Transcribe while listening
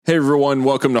Hey everyone,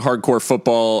 welcome to Hardcore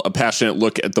Football, a passionate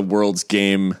look at the world's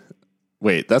game.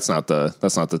 Wait, that's not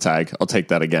the tag. I'll take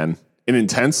that again. An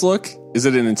intense look? Is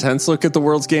it an intense look at the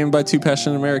world's game by two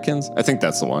passionate Americans? I think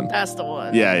that's the one. That's the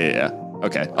one. Yeah.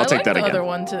 Okay, I'll take that again. I like the other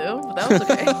one too, but that was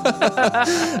okay.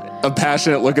 A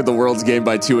passionate look at the world's game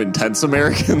by two intense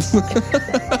Americans. Okay,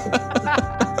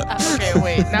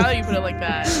 wait. Now that you put it like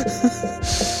that.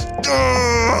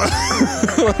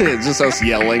 It's just us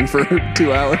yelling for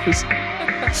 2 hours.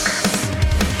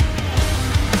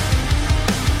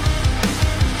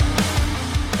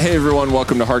 Hey everyone,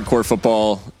 welcome to Hardcore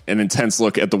Football, an intense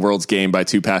look at the world's game by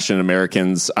two passionate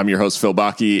Americans. I'm your host, Phil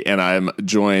Bakke, and I'm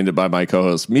joined by my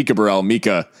co-host, Mika Burrell.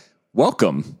 Mika,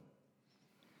 welcome.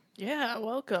 Yeah,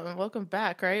 welcome. Welcome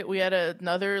back, right? We had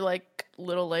another,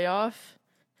 little layoff.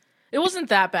 It wasn't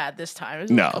that bad this time. It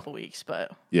was a couple weeks,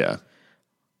 but... Yeah,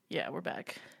 we're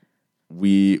back.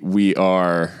 We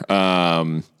are...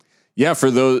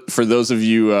 For those of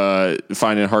you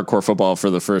finding Hardcore Football for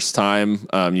the first time,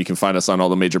 you can find us on all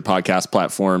the major podcast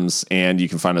platforms, and you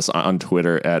can find us on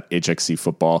Twitter at HXC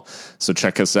Football. So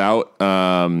check us out.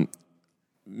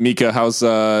 Mika, how's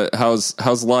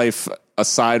life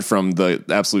aside from the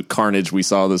absolute carnage we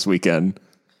saw this weekend?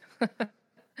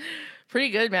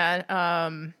 Pretty good,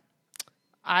 man.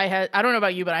 I don't know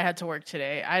about you, but I had to work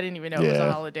today. I didn't even know it was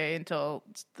a holiday until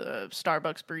the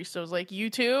Starbucks barista was like,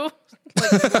 "You too?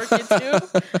 Working too?"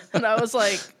 And I was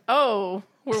like, "Oh,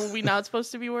 were we not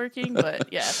supposed to be working?"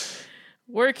 But yeah,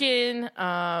 working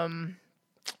and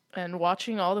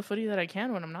watching all the footy that I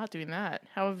can when I'm not doing that.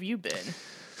 How have you been?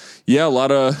 Yeah, a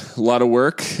lot of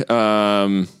work.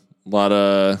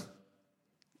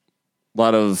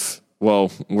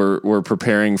 Well, we're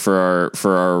preparing for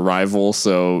our arrival.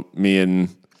 So me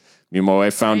and my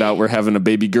wife found out we're having a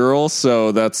baby girl.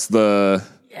 So that's the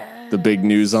big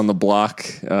news on the block.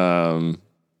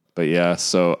 But yeah,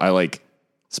 so I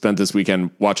spent this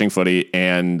weekend watching footy,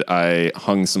 and I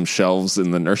hung some shelves in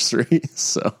the nursery.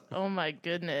 So oh my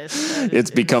goodness,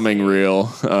 it's becoming real.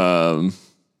 So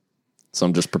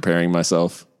I'm just preparing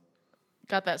myself.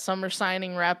 Got that summer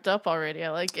signing wrapped up already. I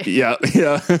like it. Yeah.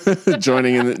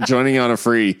 joining on a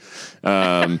free.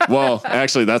 Well,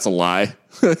 actually, that's a lie.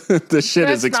 This shit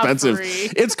is expensive.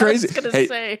 It's crazy.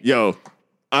 Hey, yo,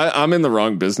 I'm in the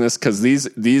wrong business because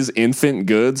these infant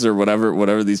goods or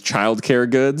whatever these childcare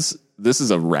goods. This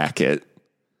is a racket.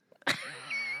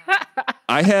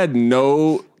 I had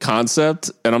no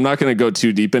concept, and I'm not going to go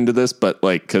too deep into this, but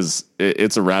because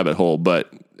it's a rabbit hole. But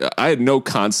I had no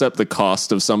concept the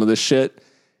cost of some of this shit.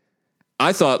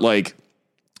 I thought oh,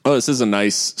 this is a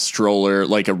nice stroller.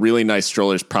 A really nice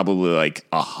stroller is probably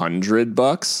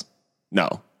 $100.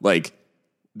 No,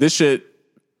 this shit,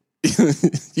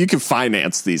 you can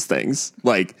finance these things.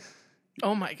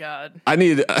 Oh my God. I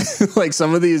need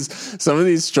some of these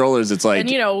strollers. It's and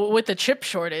with the chip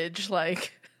shortage,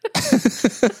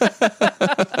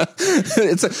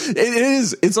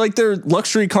 it's like they're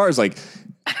luxury cars.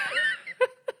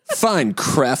 Fine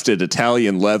crafted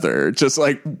Italian leather. Just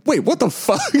wait, what the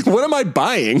fuck? What am I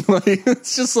buying?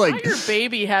 It's just your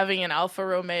baby having an Alfa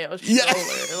Romeo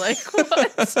stroller.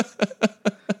 What?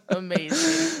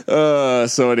 Amazing.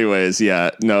 So anyways,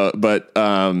 but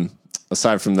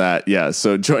aside from that,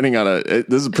 so joining on this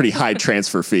is a pretty high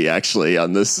transfer fee actually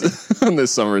on this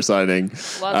summer signing.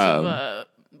 Lots of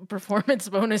performance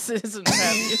bonuses and what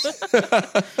have you.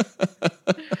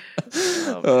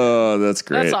 Oh, that's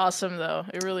great. That's awesome though.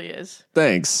 It really is.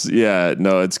 Thanks. Yeah,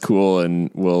 no, it's cool, and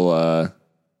we'll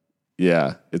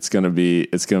it's gonna be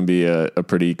a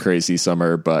pretty crazy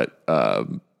summer, but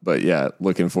yeah,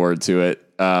 looking forward to it.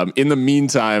 In the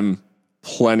meantime,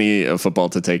 plenty of football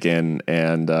to take in,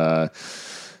 and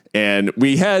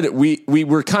we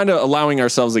were kind of allowing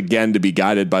ourselves again to be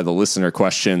guided by the listener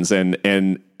questions,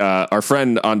 and our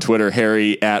friend on Twitter,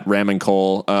 Harry at Ramen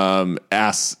Cole,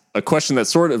 asked a question that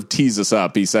sort of tees us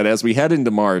up. He said, as we head into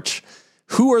March,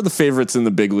 who are the favorites in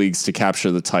the big leagues to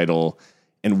capture the title?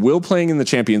 And will playing in the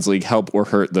Champions League help or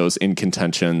hurt those in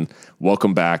contention?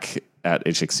 Welcome back at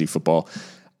HXC Football.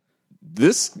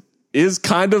 This is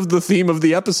kind of the theme of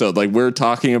the episode. We're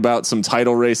talking about some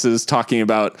title races,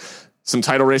 that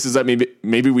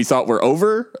maybe we thought were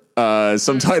over.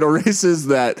 Some title races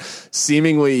that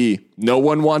seemingly no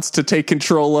one wants to take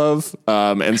control of,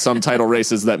 and some title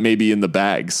races that may be in the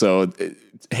bag. So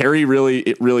Harry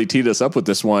really teed us up with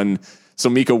this one.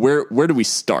 So Mika, where do we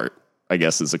start? I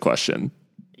guess is the question.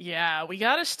 Yeah, we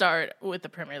got to start with the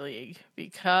Premier League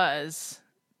because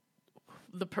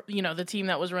the team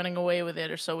that was running away with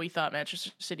it, or so we thought, Manchester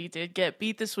City did get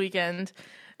beat this weekend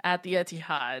at the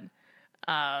Etihad.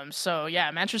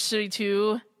 Manchester City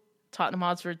 2, Tottenham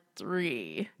Hotspur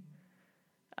 3.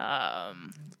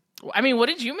 I mean, what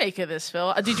did you make of this,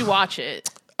 Phil? Did you watch it?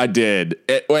 I did.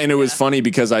 And it was funny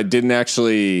because I didn't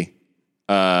actually,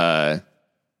 I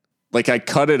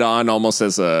cut it on almost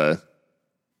as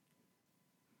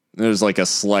there's like a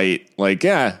slight,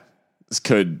 this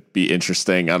could be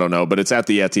interesting. I don't know, but it's at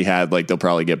the Etihad. Like they'll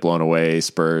probably get blown away,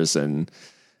 Spurs. And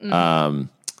then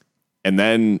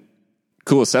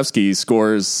Kulusevski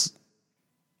scores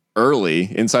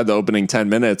early inside the opening 10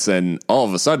 minutes. And all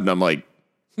of a sudden I'm like,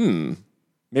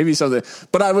 maybe something,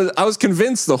 but I was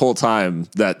convinced the whole time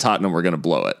that Tottenham were going to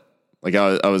blow it. Like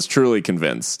I was truly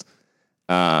convinced.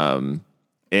 And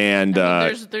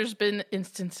there's been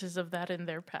instances of that in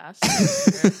their past.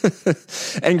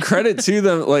 And credit to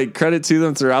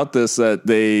them throughout this, that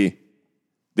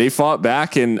they fought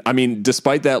back. And I mean,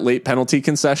 despite that late penalty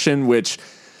concession, which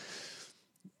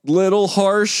little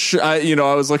harsh, I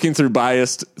was looking through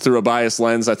a biased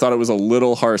lens. I thought it was a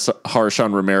little harsh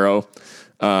on Romero.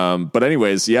 But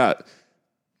anyways, yeah,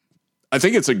 I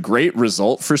think it's a great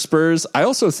result for Spurs. I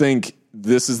also think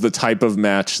this is the type of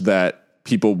match that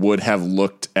people would have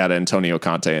looked at Antonio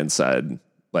Conte and said,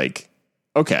 like,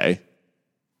 okay,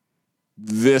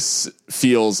 this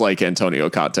feels like Antonio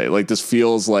Conte. Like this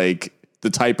feels like the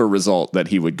type of result that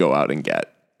he would go out and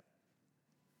get.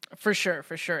 For sure.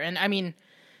 And I mean,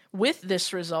 with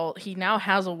this result, he now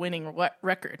has a winning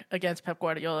record against Pep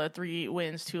Guardiola, 3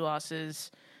 wins, 2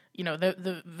 losses.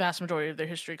 The vast majority of their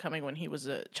history coming when he was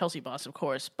a Chelsea boss, of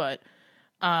course. But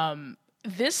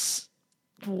this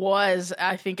was,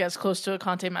 I think, as close to a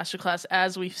Conte masterclass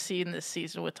as we've seen this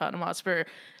season with Tottenham Hotspur.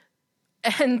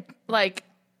 And,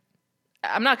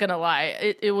 I'm not going to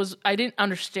lie, it was, I didn't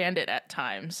understand it at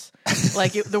times.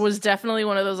 There was definitely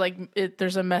one of those,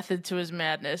 there's a method to his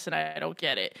madness, and I don't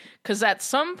get it. Because at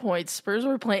some point, Spurs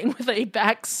were playing with a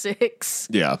back 6.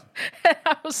 Yeah. And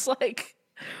I was like,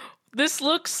 this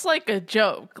looks like a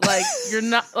joke. You're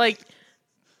not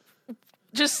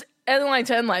just end line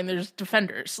to end line. There's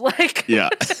defenders. Yeah,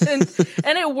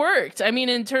 and it worked. I mean,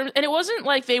 and it wasn't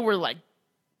like they were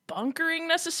bunkering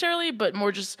necessarily, but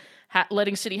more just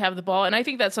letting City have the ball. And I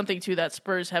think that's something too that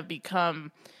Spurs have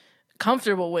become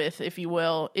comfortable with, if you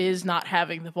will, is not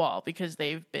having the ball because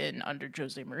they've been under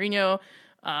Jose Mourinho.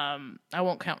 I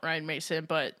won't count Ryan Mason,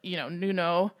 but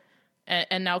Nuno.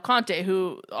 And now Conte,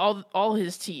 who all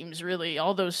his teams really,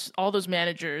 all those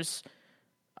managers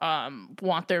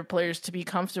want their players to be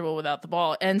comfortable without the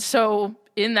ball, and so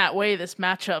in that way, this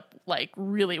matchup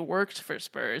really worked for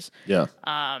Spurs. Yeah.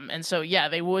 And so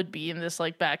they would be in this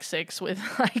back 6 with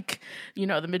the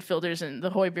midfielders and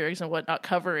the Højbjergs and whatnot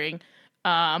covering,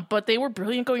 but they were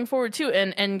brilliant going forward too.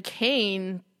 And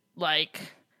Kane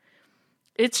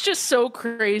it's just so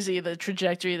crazy the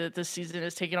trajectory that this season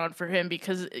has taken on for him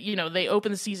because, they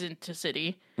opened the season to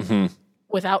City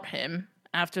without him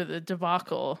after the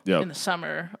debacle in the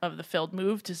summer of the failed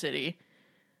move to City.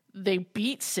 They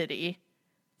beat City.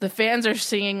 The fans are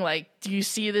singing, do you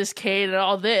see this, Kane, and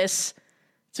all this?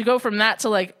 To go from that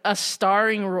to, a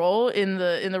starring role in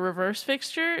the reverse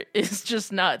fixture is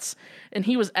just nuts. And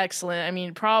he was excellent. I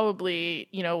mean, probably,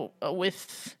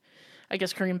 with... I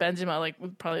guess Karim Benzema,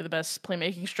 probably the best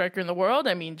playmaking striker in the world.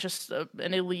 I mean, just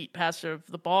an elite passer of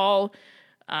the ball.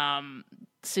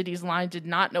 City's line did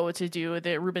not know what to do.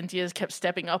 Ruben Diaz kept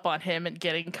stepping up on him and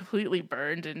getting completely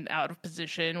burned and out of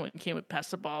position when he would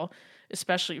pass the ball,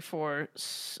 especially for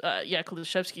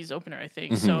Kulusevski's opener, I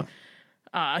think. Mm-hmm.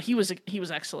 So he was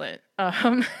excellent.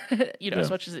 As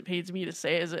much as it pains me to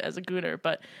say as a Gooner,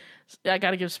 but I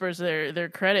got to give Spurs their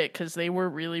credit because they were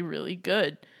really, really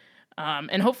good.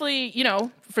 And hopefully,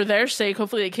 for their sake,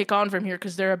 hopefully they kick on from here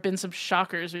because there have been some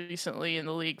shockers recently in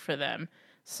the league for them.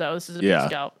 So this is a big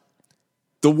scalp.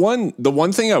 The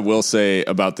one thing I will say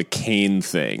about the Kane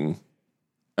thing,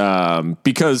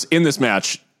 because in this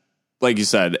match, like you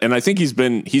said, and I think he's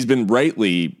been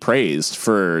rightly praised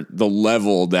for the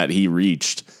level that he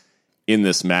reached in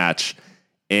this match.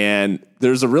 And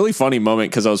there's a really funny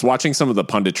moment because I was watching some of the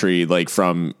punditry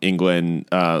from England,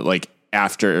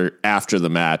 after the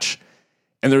match.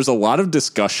 And there's a lot of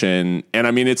discussion, and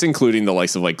I mean, it's including the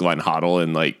likes of Glenn Hoddle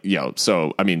and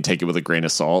so I mean, take it with a grain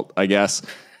of salt, I guess.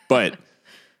 But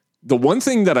the one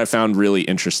thing that I found really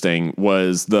interesting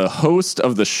was the host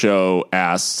of the show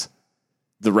asked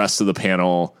the rest of the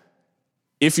panel,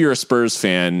 if you're a Spurs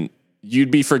fan,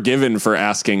 you'd be forgiven for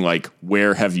asking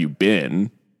where have you been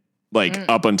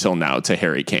up until now to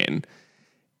Harry Kane.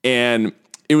 And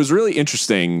it was really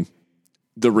interesting,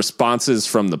 the responses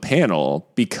from the panel,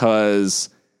 because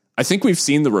I think we've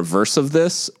seen the reverse of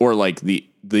this, or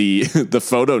the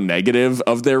photo negative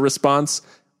of their response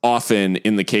often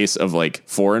in the case of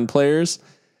foreign players.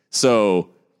 So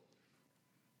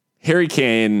Harry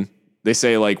Kane, they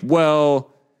say like, well,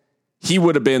 he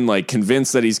would have been like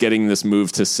convinced that he's getting this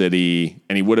move to City,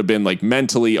 and he would have been like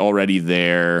mentally already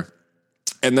there.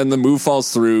 And then the move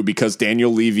falls through because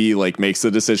Daniel Levy like makes the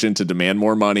decision to demand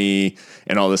more money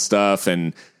and all this stuff.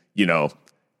 And, you know,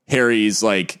 Harry's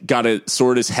like got to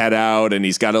sort his head out, and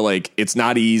he's got to like, it's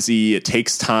not easy. It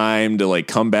takes time to like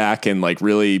come back and like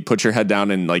really put your head down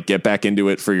and like get back into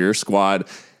it for your squad.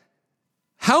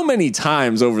 How many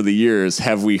times over the years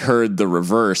have we heard the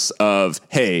reverse of,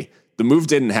 hey, the move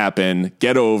didn't happen,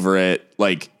 get over it.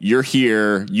 Like, you're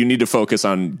here. You need to focus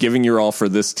on giving your all for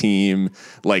this team.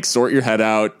 Like, sort your head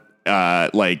out.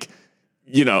 Like,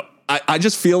 you know, I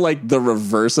just feel like the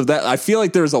reverse of that. I feel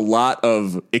like there's a lot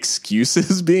of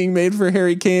excuses being made for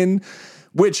Harry Kane,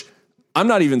 which I'm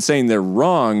not even saying they're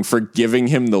wrong for giving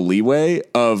him the leeway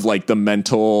of like the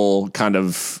mental kind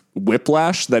of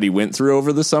whiplash that he went through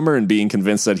over the summer and being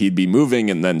convinced that he'd be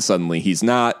moving, and then suddenly he's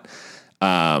not.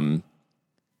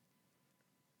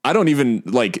 I don't even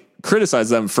like criticize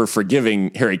them for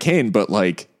forgiving Harry Kane, but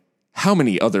like, how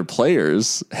many other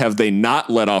players have they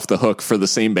not let off the hook for the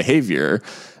same behavior?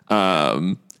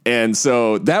 And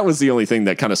so that was the only thing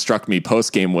that kind of struck me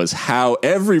post game, was how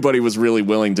everybody was really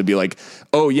willing to be like,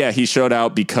 oh yeah, he showed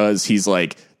out because he's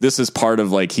like, this is part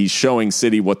of like, he's showing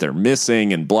City what they're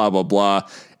missing and blah, blah, blah.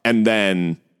 And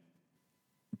then,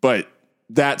 but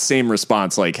that same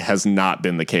response like has not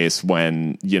been the case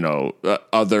when, you know,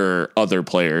 other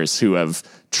players who have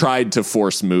tried to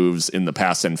force moves in the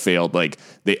past and failed, like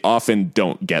they often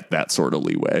don't get that sort of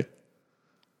leeway.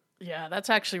 Yeah, that's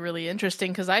actually really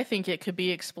interesting because I think it could be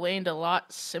explained a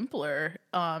lot simpler.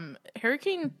 Harry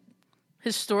Kane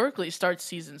historically starts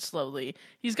seasons slowly.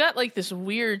 He's got like this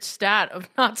weird stat of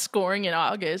not scoring in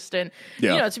August. And, you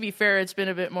know, to be fair, it's been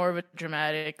a bit more of a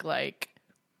dramatic like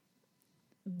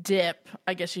dip,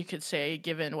 I guess you could say,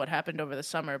 given what happened over the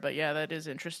summer. But yeah, that is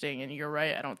interesting. And you're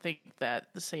right. I don't think that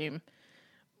the same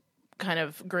kind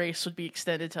of grace would be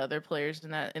extended to other players in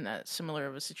that similar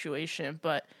of a situation.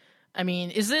 But I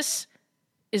mean, is this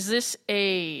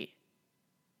a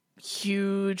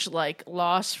huge like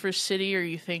loss for City, or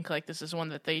you think like this is one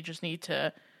that they just need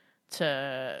to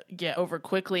get over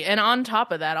quickly? And on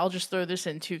top of that, I'll just throw this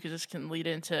in too, because this can lead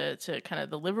into kind of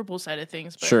the Liverpool side of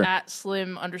things. But sure. At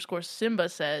Slim_Simba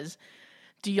says,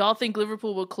 do y'all think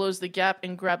Liverpool will close the gap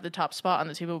and grab the top spot on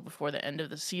the table before the end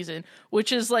of the season?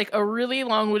 Which is like a really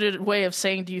long-winded way of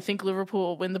saying, do you think Liverpool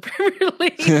will win the Premier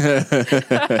League?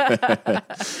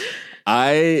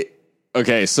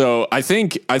 Okay, so I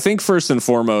think first and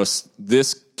foremost,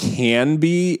 this can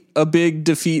be a big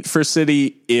defeat for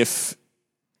City if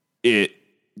it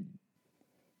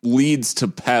leads to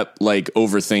Pep like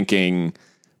overthinking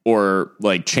or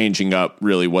like changing up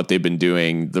really what they've been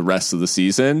doing the rest of the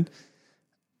season.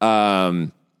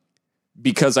 Because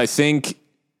I think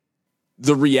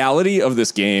the reality of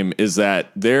this game is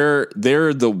that they're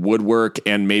the woodwork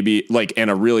and maybe like,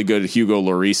 and a really good Hugo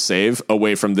Lloris save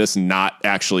away from this not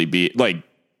actually be like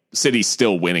City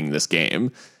still winning this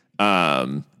game.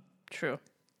 True.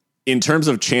 In terms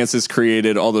of chances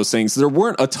created, all those things, there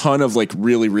weren't a ton of like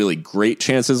really, really great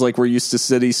chances like we're used to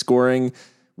City scoring,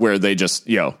 where they just,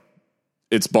 you know,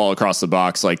 it's ball across the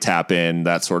box, like tap in,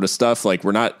 that sort of stuff. Like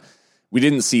we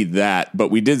didn't see that, but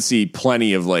we did see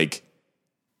plenty of like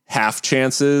half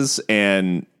chances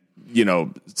and, you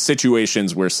know,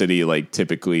 situations where City like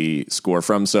typically score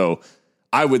from. So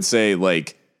I would say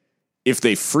like if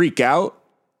they freak out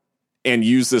and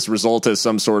use this result as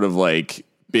some sort of like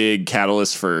big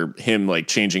catalyst for him like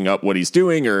changing up what he's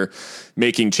doing or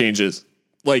making changes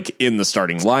like in the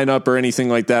starting lineup or anything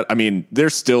like that, I mean, they're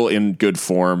still in good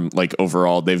form. Like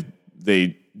overall,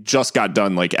 they just got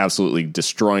done like absolutely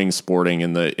destroying Sporting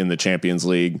in the Champions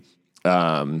League.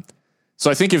 So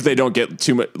I think if they don't get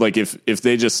too much, like if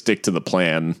they just stick to the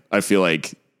plan, I feel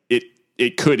like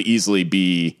it could easily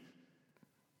be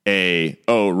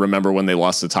remember when they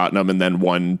lost to Tottenham and then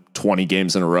won 20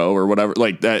 games in a row or whatever,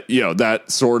 like that, you know,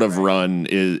 that sort of run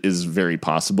is very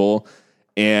possible.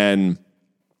 And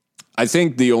I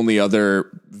think the only other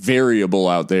variable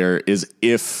out there is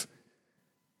if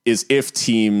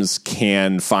teams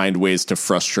can find ways to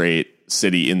frustrate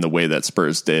City in the way that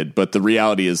Spurs did. But the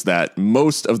reality is that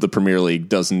most of the Premier League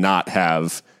does not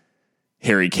have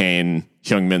Harry Kane,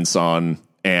 Heung-min Son,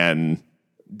 and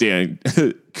Dan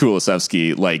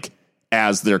Kulusevski like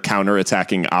as their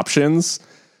counterattacking options.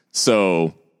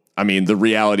 So, I mean, the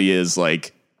reality is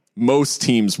like most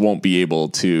teams won't be able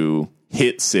to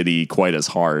hit City quite as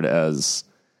hard as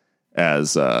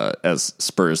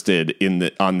Spurs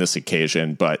did on this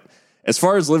occasion. But as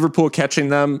far as Liverpool catching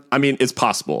them, I mean, it's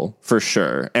possible for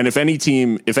sure. And if any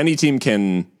team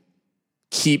can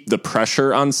keep the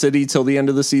pressure on City till the end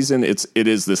of the season. It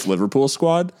is this Liverpool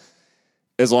squad,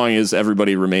 as long as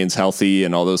everybody remains healthy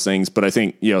and all those things. But I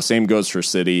think, same goes for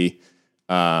City.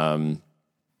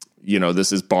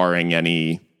 This is barring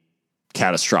any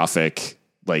catastrophic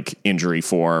like injury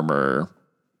form or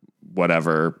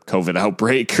whatever, COVID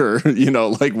outbreak or,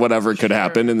 whatever could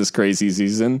happen in this crazy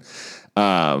season.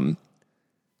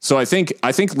 So I think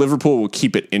Liverpool will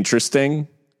keep it interesting.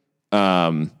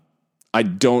 I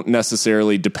don't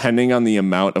necessarily, depending on the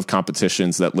amount of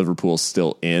competitions that Liverpool's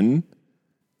still in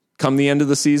come the end of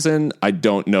the season, I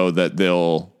don't know that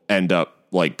they'll end up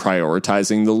like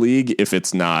prioritizing the league if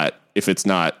it's not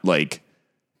like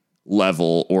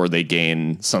level or they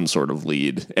gain some sort of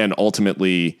lead. And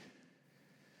ultimately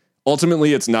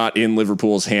it's not in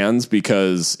Liverpool's hands,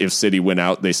 because if City win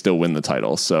out, they still win the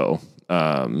title. So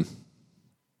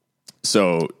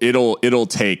it'll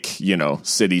take,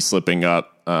 City slipping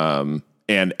up.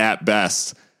 And at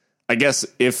best, I guess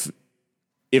if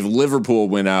Liverpool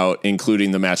win out,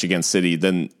 including the match against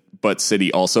City, but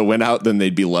City also went out, then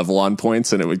they'd be level on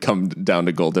points and it would come down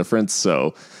to goal difference.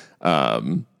 So,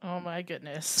 oh my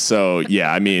goodness. So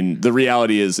yeah, I mean, the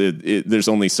reality is there's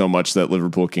only so much that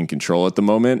Liverpool can control at the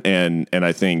moment. And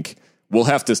I think we'll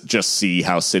have to just see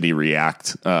how City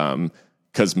react.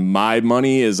 'Cause my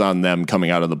money is on them coming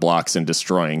out of the blocks and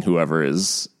destroying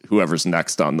whoever's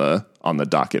next on the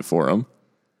docket for them.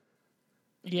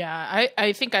 Yeah,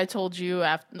 I think I told you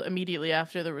immediately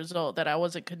after the result that I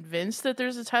wasn't convinced that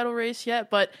there's a title race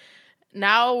yet, but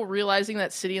now realizing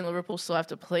that City and Liverpool still have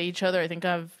to play each other, I think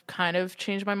I've kind of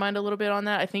changed my mind a little bit on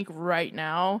that. I think right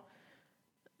now,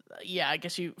 yeah, I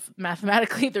guess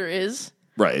mathematically there is.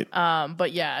 Right.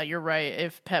 But yeah, you're right.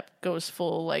 If Pep goes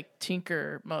full like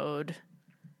tinker mode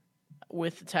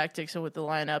with the tactics and with the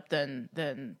lineup,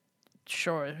 then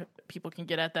sure, people can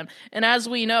get at them. And as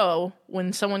we know,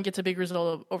 when someone gets a big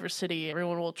result over City,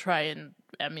 everyone will try and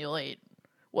emulate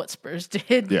what Spurs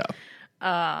did. Yeah.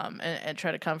 And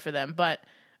try to come for them. But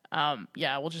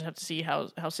yeah, we'll just have to see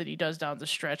how City does down the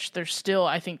stretch. They're still,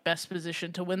 I think, best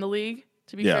positioned to win the league,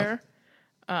 to be fair.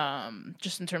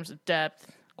 Just in terms of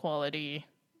depth, quality,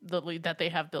 the lead that they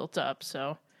have built up.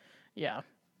 So, yeah.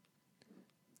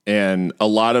 And a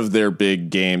lot of their big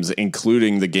games,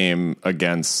 including the game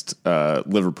against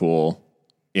Liverpool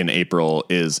in April,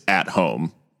 is at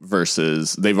home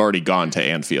versus they've already gone to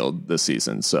Anfield this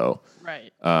season. So,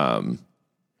 right.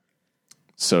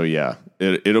 So yeah,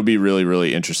 it'll be really,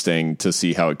 really interesting to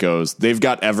see how it goes. They've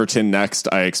got Everton next.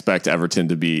 I expect Everton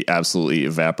to be absolutely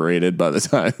evaporated by the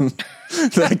time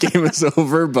that game is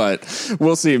over, but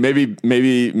we'll see.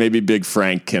 Maybe Big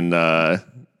Frank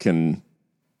can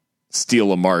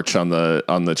steal a march on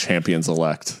the champions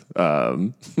elect. I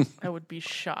would be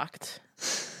shocked.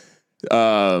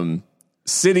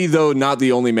 City, though, not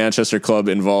the only Manchester club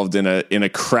involved in a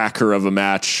cracker of a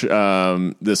match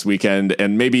this weekend,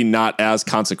 and maybe not as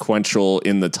consequential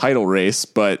in the title race,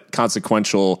 but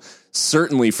consequential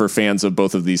certainly for fans of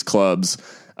both of these clubs.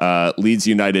 Leeds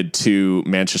United 2,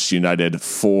 Manchester United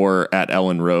 4 at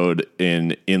Ellen Road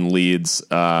in Leeds.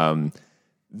 How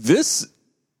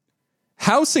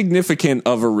significant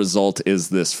of a result is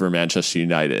this for Manchester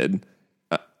United?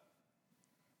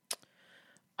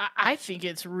 I think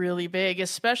it's really big,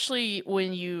 especially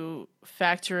when you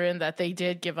factor in that they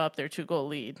did give up their 2-goal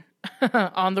lead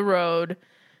on the road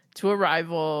to a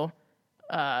rival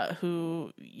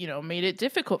who, made it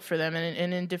difficult for them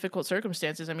and in difficult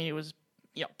circumstances. I mean, it was,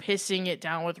 pissing it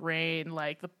down with rain.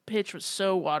 Like, the pitch was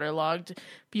so waterlogged.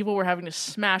 People were having to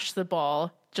smash the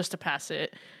ball just to pass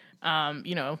it.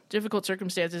 Difficult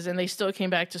circumstances, and they still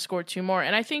came back to score 2 more.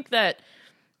 And I think that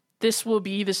this will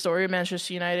be the story of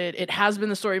Manchester United. It has been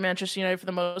the story of Manchester United for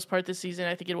the most part this season.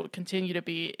 I think it will continue to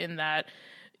be, in that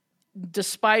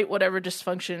despite whatever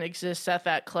dysfunction exists at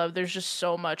that club, there's just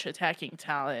so much attacking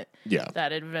talent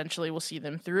that eventually will see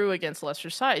them through against lesser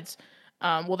sides.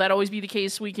 Will that always be the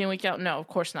case week in, week out? No, of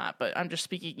course not. But I'm just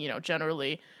speaking,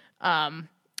 generally.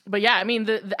 But yeah, I mean,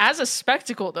 as a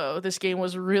spectacle, though, this game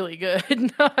was really good.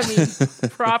 I mean,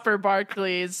 proper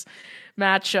Barclays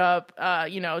matchup.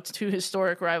 It's 2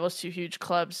 historic rivals, 2 huge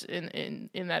clubs in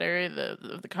that area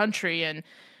of the country, and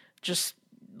just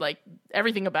like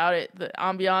everything about it, the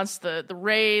ambiance, the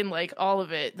rain, like all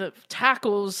of it. The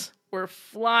tackles were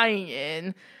flying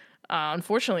in.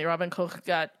 Unfortunately, Robin Koch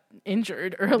got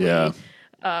injured early. Yeah.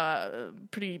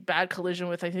 Pretty bad collision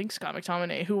with, I think, Scott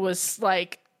McTominay, who was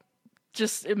like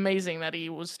just amazing that he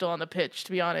was still on the pitch,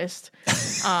 to be honest.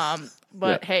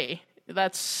 But hey,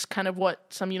 that's kind of what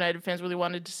some United fans really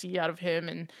wanted to see out of him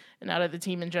and out of the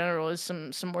team in general, is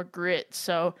some more grit.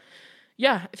 So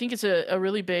yeah, I think it's a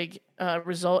really big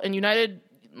result. And United,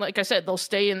 like I said, they'll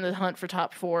stay in the hunt for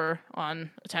top 4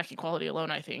 on attacking quality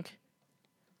alone, I think.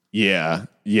 Yeah.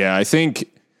 I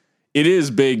think it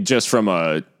is big just from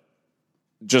a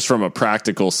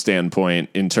practical standpoint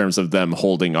in terms of them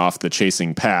holding off the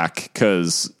chasing pack,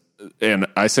 because, and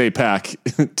I say pack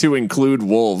to include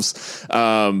Wolves,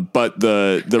 but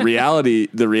the reality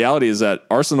is that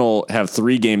Arsenal have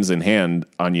 3 games in hand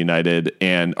on United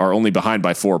and are only behind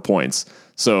by 4 points.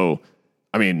 So,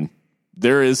 I mean,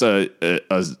 there is a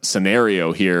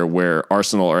scenario here where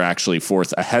Arsenal are actually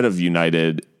 4th ahead of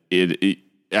United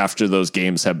after those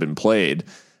games have been played.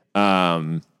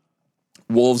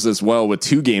 Wolves as well, with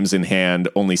 2 games in hand,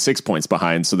 only 6 points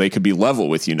behind, so they could be level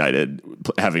with United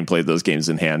having played those games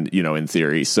in hand, in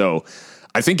theory. So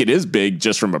I think it is big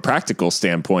just from a practical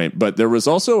standpoint, but there was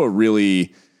also a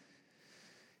really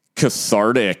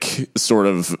cathartic sort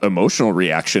of emotional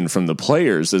reaction from the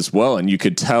players as well. And you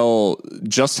could tell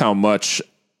just how much,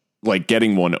 like,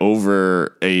 getting one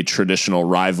over a traditional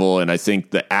rival. And I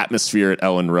think the atmosphere at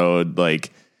Ellen Road, I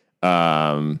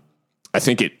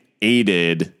think it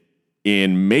aided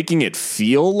in making it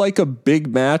feel like a big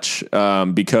match,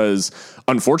 because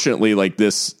unfortunately, like,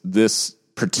 this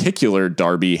particular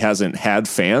derby hasn't had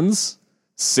fans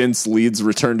since Leeds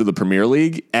returned to the Premier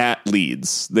League at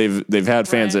Leeds. They've had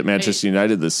fans at Manchester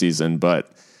United this season,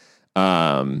 but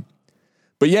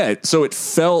yeah, so it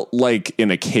felt like an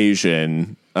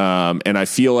occasion, and I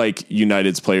feel like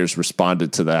United's players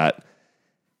responded to that.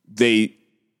 They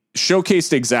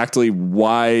showcased exactly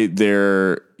why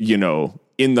they're,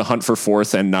 in the hunt for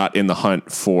 4th and not in the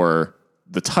hunt for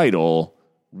the title,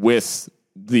 with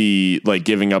the, like,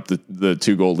 giving up the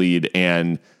 2-goal lead.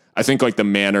 And I think, like, the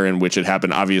manner in which it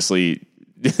happened, obviously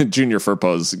Junior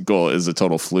Firpo's goal is a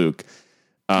total fluke.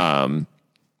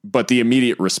 But the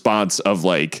immediate response of,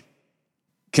 like,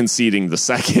 conceding the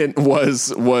second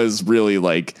was really,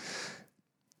 like,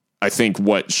 I think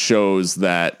what shows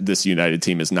that this United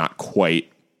team is not quite,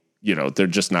 they're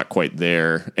just not quite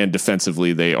there. And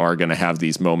defensively, they are going to have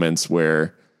these moments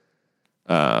where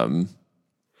they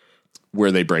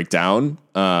break down.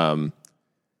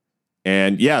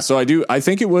 And yeah, so I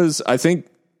think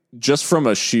just from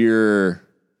a sheer,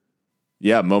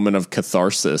 moment of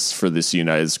catharsis for this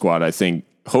United squad, I think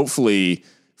hopefully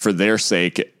for their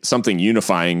sake, something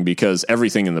unifying, because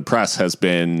everything in the press has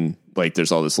been like,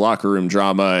 there's all this locker room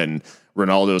drama and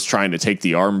Ronaldo's trying to take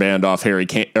the armband off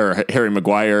Harry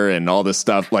Maguire and all this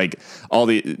stuff, like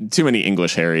too many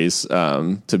English Harrys,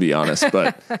 to be honest.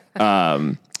 But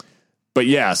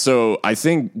yeah, so I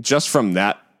think just from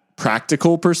that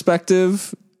practical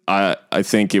perspective, I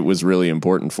think it was really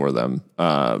important for them.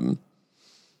 And,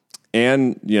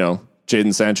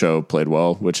 Jadon Sancho played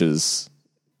well, which is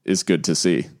good to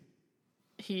see.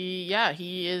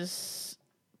 He is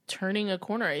turning a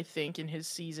corner, I think, in his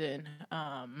season.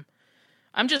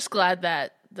 I'm just glad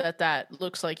that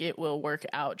looks like it will work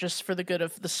out just for the good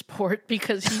of the sport,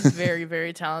 because he's very,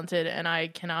 very talented, and I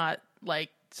cannot, like,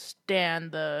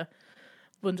 stand the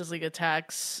Bundesliga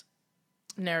tax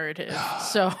narrative.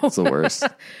 So it's the worst.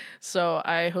 So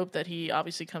I hope that he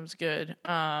obviously comes good.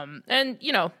 And,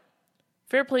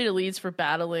 fair play to Leeds for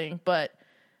battling, but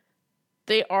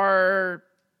they're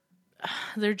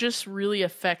just really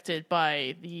affected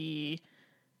by the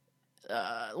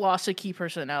loss of key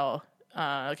personnel.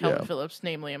 Calvin Phillips,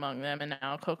 namely among them, and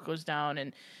now Coke goes down,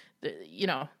 and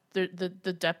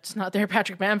the depth's not there.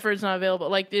 Patrick Bamford's not available.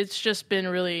 Like, it's just been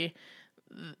really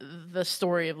the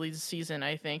story of Leeds' season,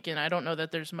 I think, and I don't know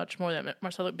that there's much more that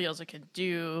Marcelo Bielsa can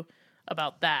do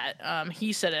about that.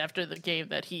 He said after the game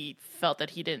that he felt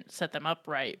that he didn't set them up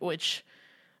right, which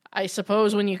I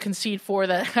suppose when you concede 4,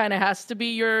 that kind of has to be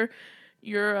your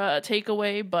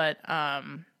takeaway. But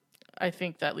I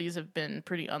think that Leeds have been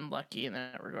pretty unlucky in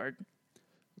that regard.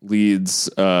 Leeds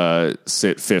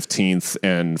sit 15th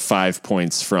and 5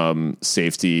 points from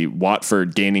safety.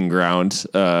 Watford gaining ground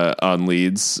on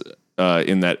Leeds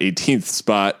in that 18th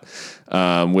spot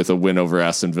with a win over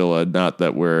Aston Villa. Not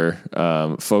that we're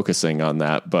focusing on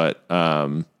that, but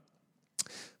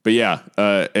yeah,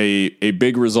 a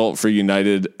big result for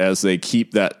United as they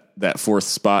keep that 4th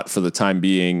spot for the time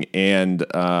being, and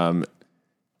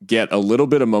get a little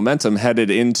bit of momentum headed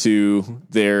into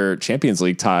their Champions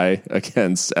League tie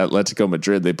against Atletico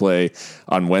Madrid. They play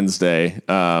on Wednesday.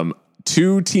 2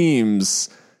 teams,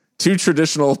 2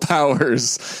 traditional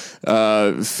powers,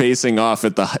 facing off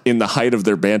in the height of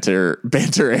their banter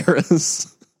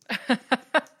eras.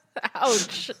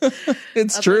 Ouch!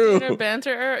 It's true.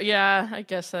 Banter era? Yeah, I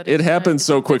guess that. It happens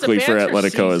so quickly for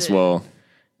Atletico as well.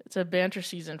 It's a banter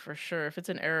season for sure. If it's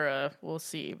an era, we'll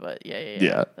see. But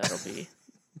yeah, that'll be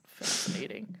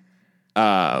fascinating.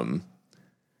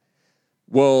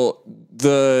 Well,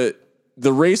 the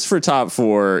race for top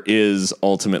 4 is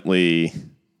ultimately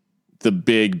the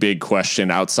big question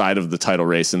outside of the title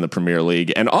race in the Premier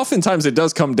League. And oftentimes it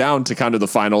does come down to kind of the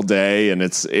final day. And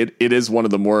it is one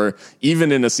of the more,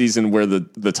 even in a season where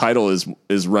the title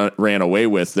is ran away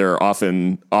with, there are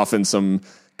often some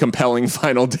compelling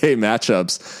final day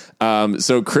matchups.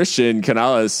 So Christian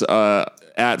Canales,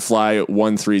 at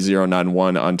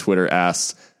Fly13091 on Twitter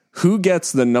asks, who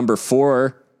gets the number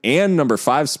 4 and number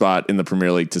 5 spot in the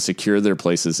Premier League to secure their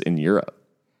places in Europe?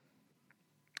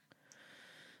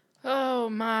 Oh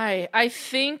my. I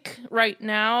think right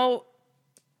now,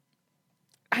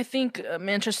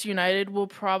 Manchester United will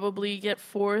probably get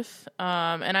 4th.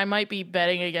 And I might be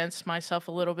betting against myself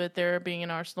a little bit there, being an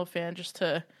Arsenal fan, just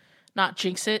to not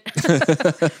jinx it.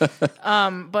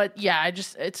 But yeah,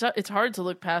 it's hard to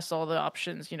look past all the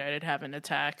options United have in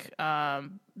attack.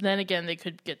 Then again, they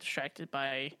could get distracted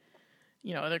by,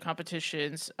 other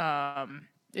competitions.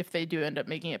 If they do end up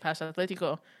making it past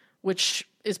Atletico, which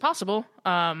is possible.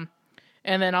 And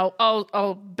then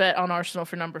I'll bet on Arsenal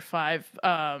for number 5.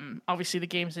 Obviously the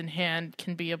games in hand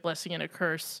can be a blessing and a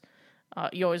curse.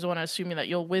 You always want to assume that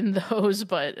you'll win those,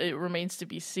 but it remains to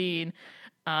be seen.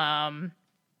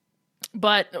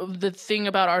 But the thing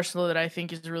about Arsenal that I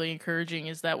think is really encouraging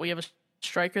is that we have a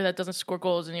striker that doesn't score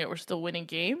goals, and yet we're still winning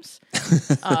games.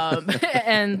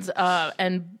 And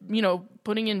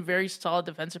putting in very solid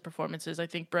defensive performances. I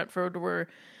think Brentford were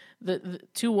the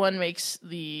 2-1 makes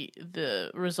the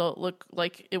result look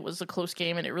like it was a close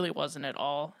game, and it really wasn't at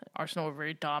all. Arsenal were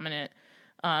very dominant.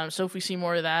 So if we see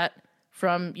more of that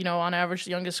from, on average,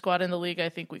 the youngest squad in the league, I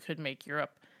think we could make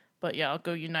Europe. But yeah, I'll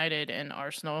go United and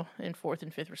Arsenal in 4th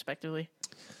and 5th respectively.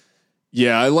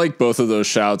 Yeah, I like both of those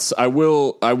shouts. I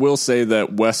will say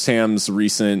that West Ham's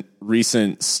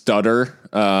recent stutter.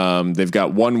 They've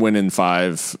got 1 win in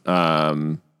 5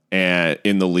 and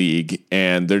in the league,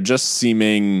 and they're just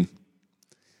seeming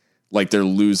like they're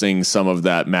losing some of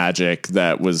that magic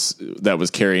that was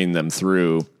carrying them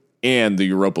through. And the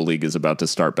Europa League is about to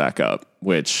start back up,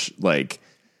 which right.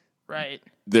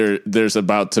 There's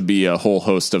about to be a whole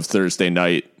host of Thursday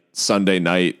night, Sunday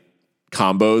night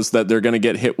combos that they're going to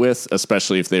get hit with,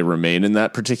 especially if they remain in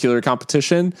that particular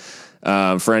competition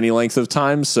for any length of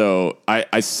time. So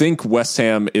I think West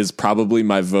Ham is probably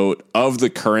my vote of the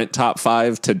current top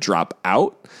 5 to drop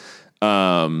out.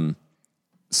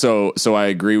 So I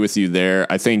agree with you there.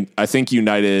 I think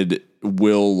United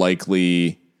will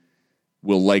likely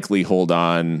hold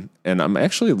on, and I'm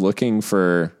actually looking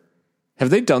for. Have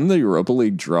they done the Europa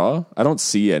League draw? I don't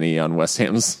see any on West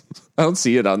Ham's. I don't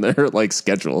see it on their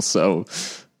schedule. So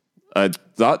I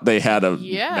thought they had a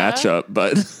matchup,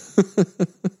 but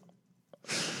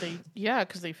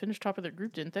because they finished top of their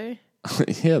group, didn't they?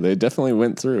 Yeah, they definitely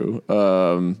went through.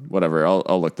 Whatever,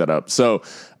 I'll look that up. So,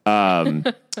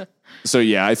 so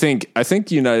yeah, I think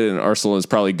United and Arsenal is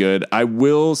probably good. I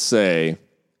will say,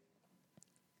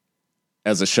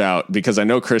 as a shout, because I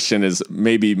know Christian is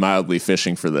maybe mildly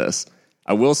fishing for this,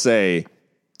 I will say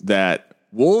that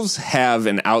Wolves have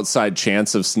an outside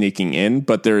chance of sneaking in,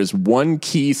 but there is one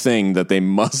key thing that they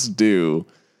must do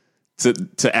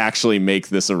to actually make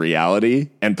this a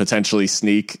reality and potentially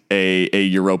sneak a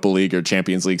Europa League or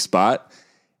Champions League spot.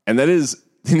 And that is,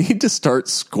 they need to start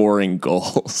scoring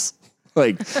goals.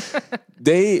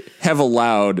 They have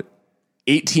allowed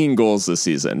 18 goals this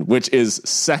season, which is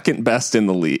second best in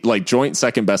the league, joint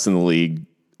second best in the league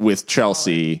with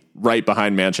Chelsea, right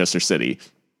behind Manchester City.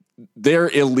 They're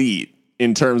elite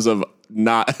in terms of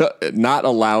not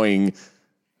allowing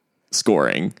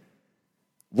scoring.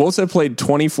 Wolves have played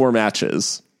 24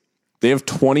 matches. They have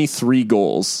 23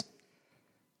 goals.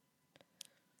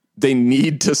 They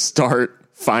need to start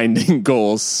finding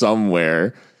goals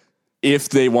somewhere if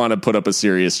they want to put up a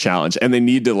serious challenge, and they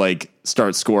need to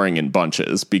start scoring in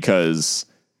bunches, because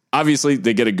obviously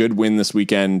they get a good win this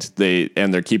weekend.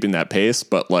 They're keeping that pace,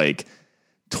 but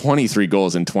 23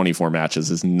 goals in 24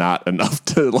 matches is not enough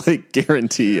to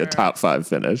guarantee a top 5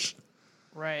 finish.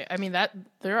 Right. I mean, that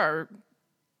there are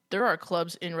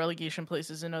clubs in relegation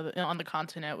places on the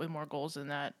continent with more goals than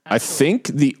that. Actually. I think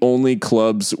the only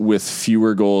clubs with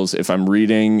fewer goals, if I'm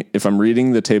reading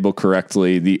the table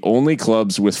correctly, the only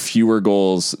clubs with fewer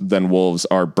goals than Wolves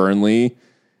are Burnley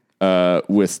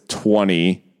with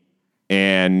 20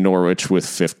 and Norwich with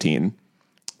 15.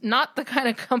 Not the kind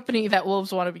of company that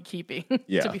Wolves want to be keeping,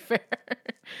 to be fair.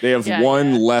 They have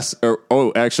one less.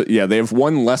 They have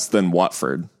one less than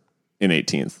Watford in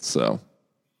 18th. So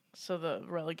the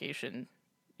relegation.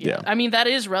 Yeah. I mean, that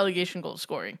is relegation goal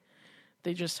scoring.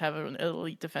 they just have an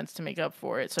elite defense to make up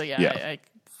for it. So I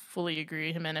fully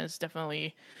agree. Jimenez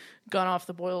definitely gone off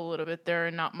the boil a little bit there,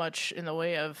 and not much in the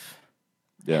way of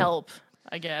help,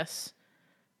 I guess.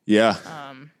 Yeah.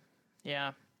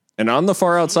 Yeah. And on the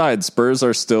far outside, Spurs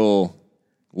are still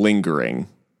lingering.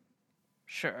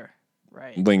 Sure.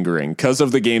 Right. Lingering because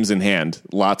of the games in hand.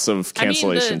 Lots of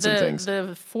cancellations and things.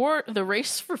 The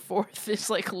race for fourth is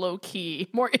like low key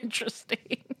more interesting.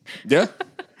 Yeah.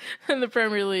 than the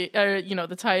Premier League,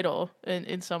 the title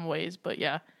in some ways, but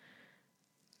yeah.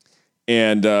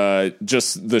 And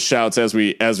just the shouts as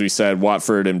we said,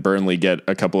 Watford and Burnley get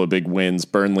a couple of big wins.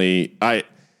 Burnley,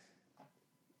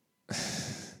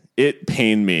 it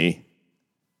pained me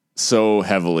so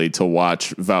heavily to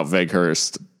watch Wout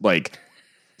Weghorst. Like,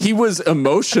 he was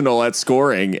emotional at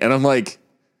scoring, and I'm like,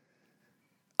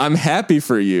 I'm happy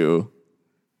for you,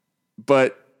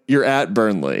 but you're at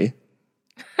Burnley.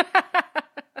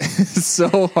 It's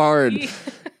so hard.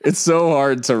 It's so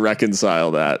hard to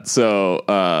reconcile that. So,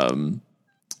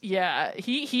 yeah,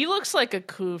 he looks like a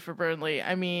coup for Burnley.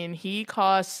 I mean, he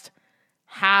cost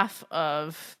half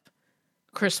of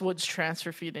Chris Wood's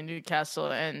transfer fee to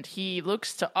Newcastle, and he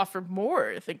looks to offer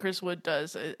more than Chris Wood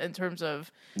does in terms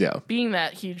of being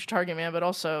that huge target man, but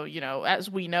also, as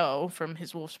we know from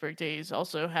his Wolfsburg days,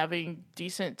 also having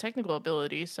decent technical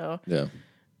ability. So,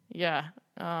 yeah.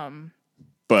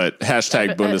 But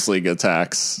hashtag Bundesliga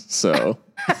tax. So,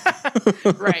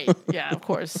 right. Yeah, of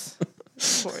course.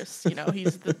 Of course.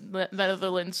 He's the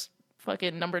Netherlands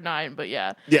fucking number 9, but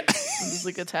yeah.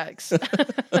 Bundesliga tax.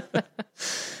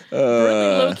 Really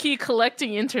low key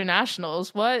collecting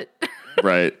internationals. What?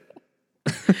 Right.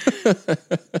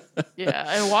 Yeah,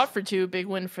 and Watford too, big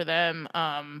win for them.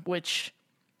 Which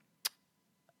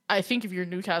I think if you're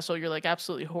Newcastle, you're like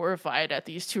absolutely horrified at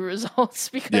these two results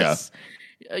because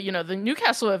the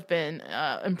Newcastle have been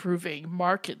improving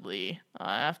markedly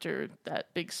after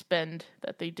that big spend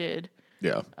that they did.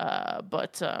 Yeah.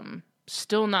 But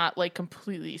still not like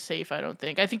completely safe. I don't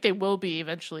think. I think they will be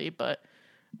eventually, but.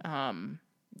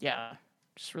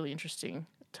 Just really interesting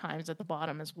times at the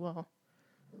bottom as well.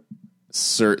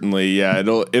 Certainly, yeah.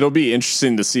 It'll be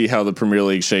interesting to see how the Premier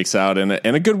League shakes out, and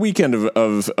a good weekend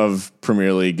of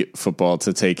Premier League football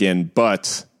to take in.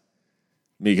 But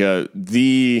Mika,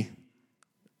 the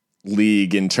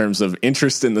league in terms of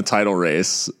interest in the title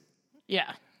race,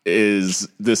 is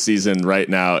this season right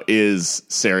now is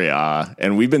Serie A,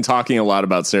 and we've been talking a lot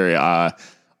about Serie A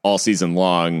all season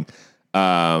long.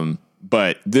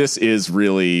 But this is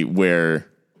really where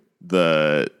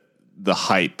the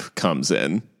hype comes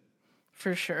in.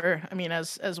 For sure. I mean,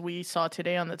 as we saw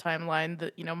today on the timeline,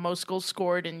 that most goals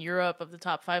scored in Europe of the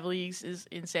top 5 leagues is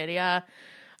in Serie A.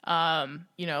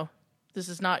 This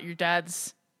is not your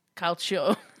dad's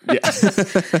calcio.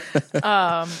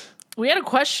 Yeah. We had a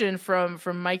question from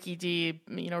Mikey D,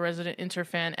 resident Inter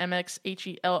fan,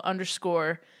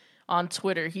 MXHEL_ on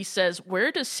Twitter. He says,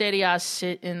 where does Serie A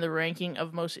sit in the ranking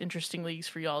of most interesting leagues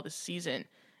for y'all this season?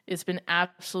 It's been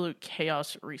absolute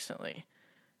chaos recently.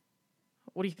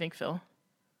 What do you think, Phil?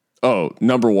 Oh,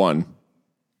 number one.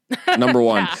 Number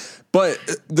one. Yeah. But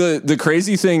the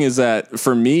crazy thing is that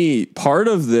for me, part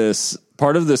of this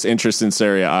interest in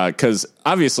Serie A, because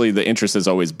obviously the interest has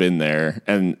always been there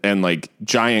and like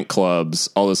giant clubs,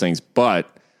 all those things. But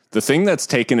the thing that's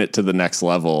taken it to the next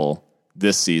level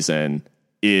this season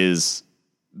is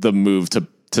the move to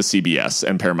CBS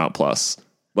and Paramount Plus.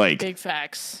 Like, big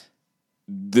facts.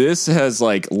 This has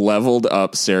like leveled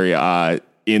up Serie A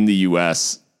in the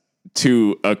US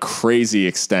to a crazy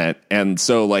extent. And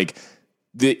so like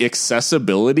the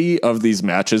accessibility of these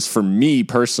matches for me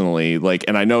personally, like,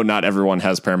 and I know not everyone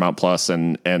has Paramount Plus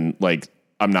and like,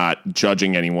 I'm not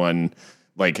judging anyone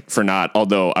like for not,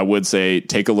 although I would say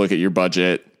take a look at your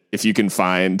budget. If you can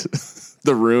find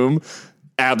the room,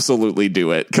 absolutely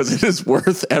do it because it is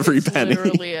worth every penny.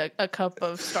 Literally a cup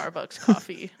of Starbucks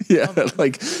coffee. Yeah,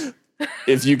 like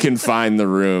if you can find the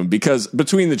room, because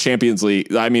between the Champions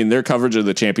League, I mean, their coverage of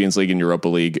the Champions League and Europa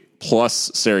League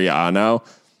plus Serie A now,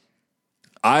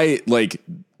 I like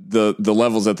the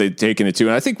levels that they've taken it to.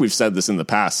 And I think we've said this in the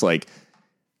past, like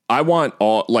I want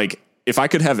all, like if I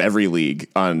could have every league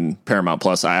on Paramount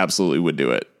Plus, I absolutely would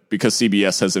do it because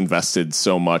CBS has invested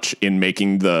so much in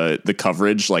making the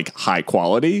coverage like high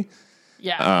quality.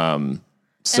 Yeah.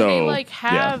 So and they like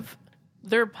have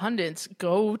their pundits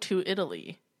go to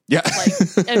Italy. Yeah.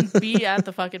 Like, and be at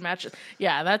the fucking matches.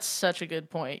 Yeah, that's such a good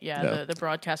point. Yeah. The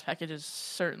broadcast package is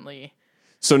certainly.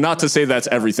 So not to say that's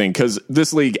everything, because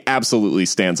this league absolutely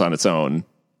stands on its own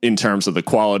in terms of the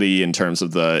quality, in terms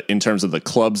of the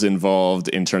clubs involved,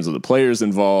 in terms of the players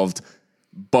involved.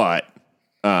 But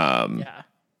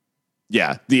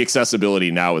yeah, the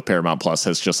accessibility now with Paramount Plus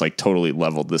has just like totally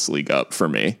leveled this league up for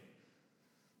me.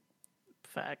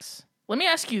 Facts. Let me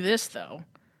ask you this though.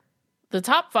 The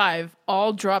top 5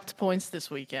 all dropped points this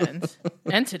weekend.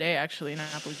 And today, actually,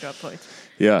 Napoli dropped points.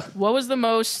 Yeah. What was the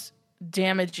most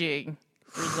damaging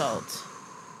result?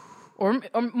 Or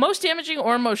most damaging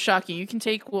or most shocking? You can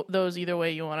take those either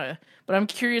way you want to. But I'm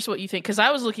curious what you think. Because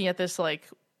I was looking at this like,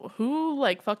 who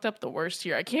like fucked up the worst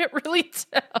here? I can't really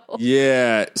tell.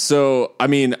 Yeah. So, I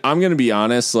mean, I'm going to be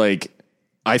honest. Like,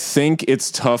 I think it's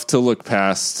tough to look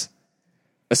past,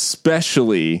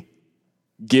 especially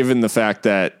given the fact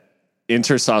that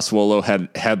Inter Sassuolo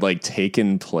had like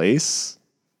taken place,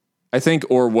 I think,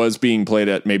 or was being played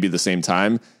at maybe the same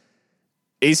time.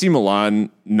 AC Milan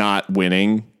not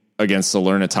winning against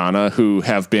Salernitana, who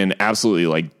have been absolutely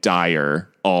like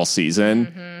dire all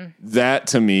season. That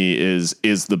to me is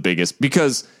the biggest,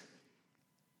 because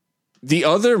the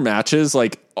other matches,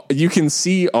 like, you can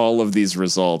see all of these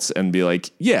results and be like,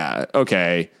 yeah,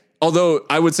 okay. Although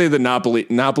I would say the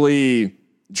Napoli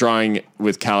drawing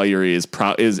with Cagliari is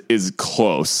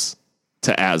close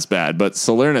to as bad, but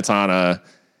Salernitana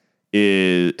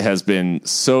has been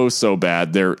so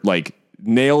bad. They're like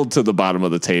nailed to the bottom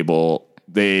of the table.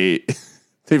 They've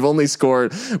only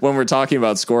scored, when we're talking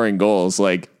about scoring goals,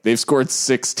 like they've scored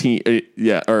 19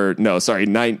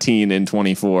 in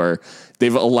 24. They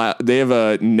have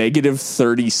a negative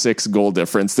 36 goal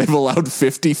difference. They've allowed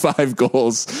 55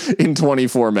 goals in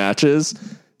 24 matches.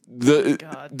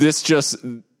 This just,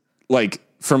 like,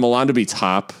 for Milan to be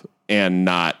top and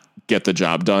not get the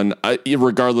job done,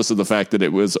 regardless of the fact that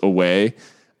it was away,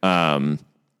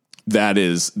 that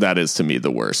is to me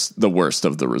the worst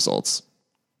of the results,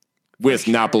 with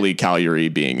Napoli Cagliari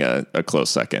being a close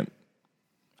second.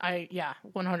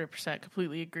 100%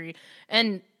 completely agree.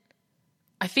 And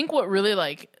I think what really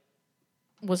like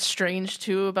was strange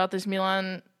too about this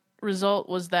Milan result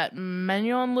was that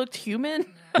Maignan looked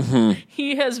human.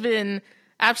 He has been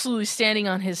absolutely standing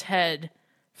on his head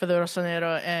for the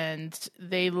Rossonero, and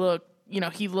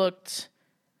he looked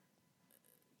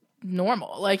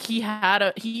normal. Like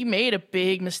he made a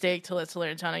big mistake to let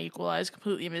Salernitana equalize,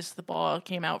 completely missed the ball,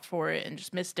 came out for it and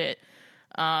just missed it.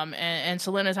 And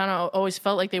Salernitana always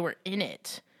felt like they were in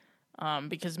it.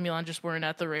 Because Milan just weren't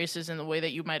at the races in the way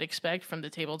that you might expect from the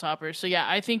table toppers. So yeah,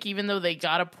 I think even though they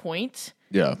got a point,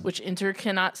 which Inter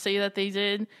cannot say that they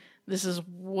did, this is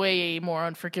way more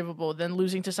unforgivable than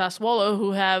losing to Sassuolo,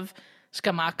 who have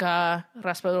Scamacca,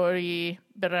 Raspadori,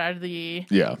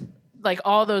 Berardi, like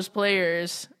all those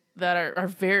players that are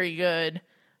very good.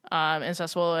 And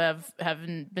Sassuolo have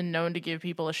been known to give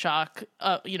people a shock,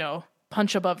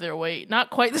 punch above their weight. Not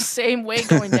quite the same way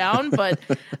going down, but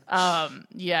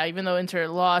even though Inter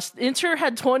lost, Inter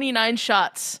had 29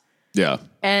 shots. Yeah.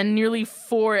 And nearly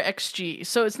 4 XG.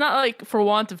 So it's not like for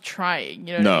want of trying,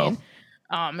 you know what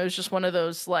I mean? It was just one of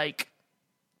those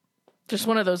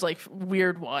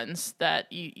weird ones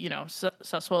that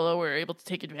Sassuolo were able to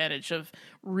take advantage of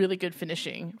really good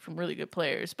finishing from really good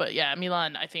players. But yeah,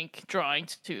 Milan, I think, drawing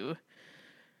to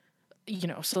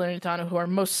Salernitana, who are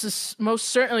most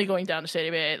certainly going down to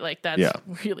Serie B, like that's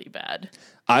really bad.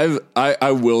 I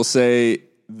will say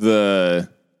the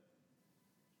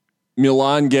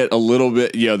Milan get a little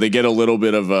bit, they get a little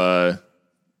bit of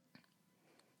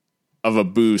a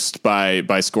boost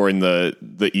by scoring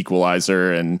the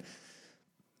equalizer, and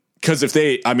because if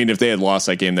they had lost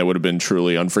that game, that would have been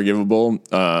truly unforgivable.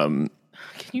 Can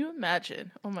you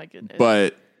imagine? Oh my goodness!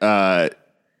 But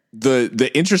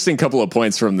the interesting couple of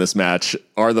points from this match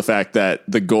are the fact that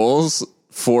the goals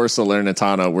for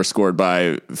Salernitana were scored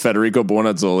by Federico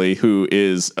Bonazzoli, who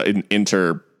is an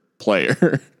Inter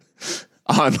player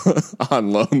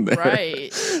on loan there.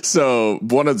 Right. So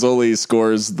Bonazzoli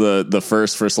scores the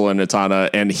first for Salernitana,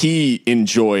 and he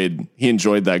enjoyed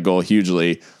that goal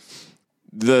hugely.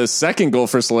 The second goal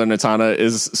for Salernitana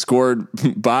is scored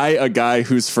by a guy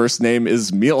whose first name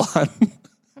is Milan.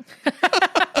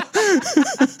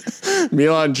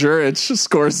 Milan Juric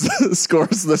scores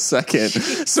the second.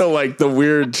 So like the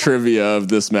weird trivia of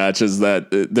this match is that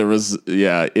there was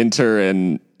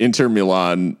Inter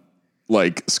Milan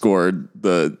like scored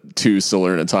the 2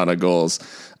 Salernitana goals.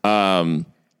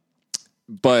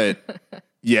 But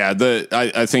yeah,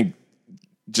 I think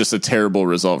just a terrible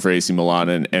result for AC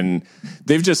Milan, and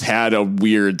they've just had a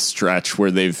weird stretch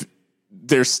where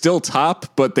they're still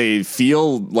top, but they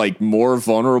feel like more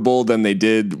vulnerable than they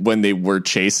did when they were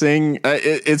chasing.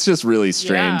 It's just really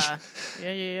strange.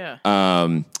 Yeah.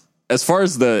 As far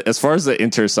as the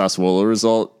Inter Sassuolo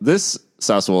result, this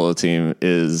Sassuolo team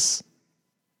is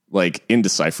like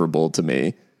indecipherable to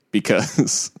me,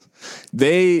 because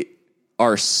they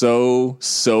are so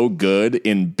good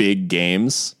in big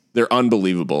games. They're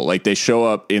unbelievable. Like they show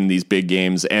up in these big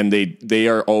games and they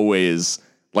are always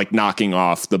like knocking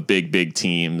off the big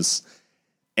teams.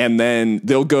 And then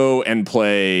they'll go and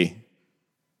play,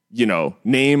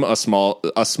 name a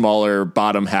smaller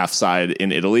bottom half side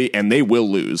in Italy, and they will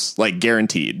lose, like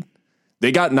guaranteed.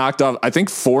 They got knocked off, I think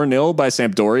 4-0 by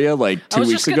Sampdoria like 2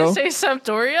 weeks ago. I was just going to say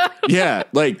Sampdoria. Yeah,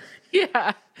 like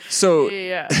yeah. So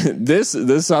this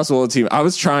Sassuolo team, I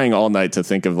was trying all night to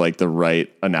think of like the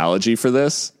right analogy for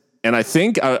this, and I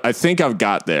think I've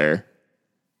got there.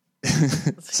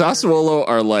 Sassuolo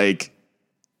are like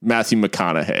Matthew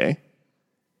McConaughey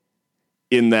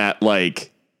in that,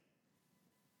 like,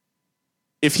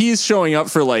 if he's showing up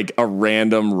for like a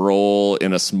random role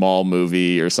in a small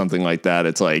movie or something like that,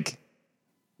 it's like,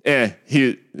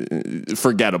 he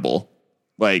forgettable.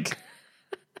 Like,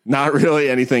 not really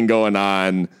anything going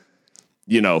on,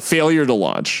 failure to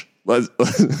launch.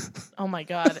 Oh my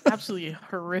God. Absolutely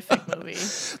horrific movie.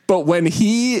 But when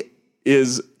he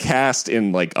is cast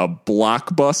in like a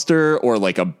blockbuster or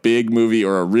like a big movie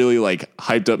or a really like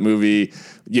hyped up movie,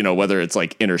 whether it's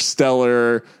like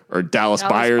Interstellar or Dallas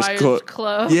Buyers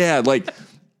Club. Yeah. Like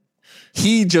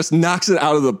he just knocks it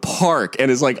out of the park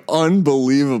and is like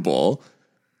unbelievable.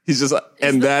 He's just,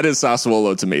 that is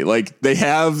Sassuolo to me. Like they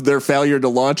have their failure to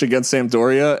launch against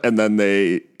Sampdoria, and then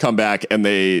they come back and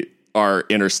they are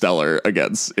Interstellar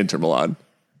against Inter Milan.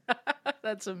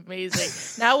 That's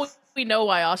amazing. Now we know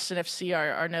why Austin FC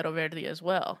are Nero Verdi as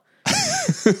well.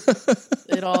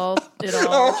 It all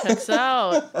checks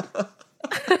out.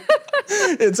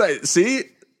 It's like, see,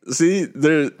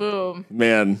 there. Boom.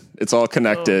 Man, it's all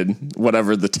connected. Boom.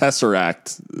 Whatever the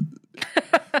Tesseract.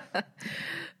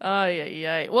 Oh,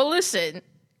 yeah. Well, listen,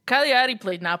 Cagliari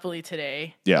played Napoli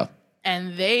today. Yeah.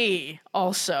 And they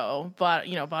also,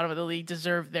 bottom of the league,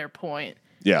 deserved their point.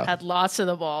 Yeah. Had lots of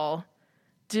the ball,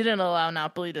 didn't allow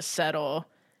Napoli to settle.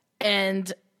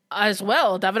 And as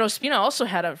well, David Ospina also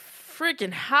had a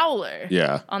freaking howler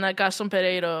on that Gaston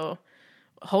Pereiro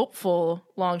hopeful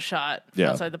long shot from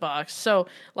outside the box. So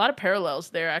a lot of parallels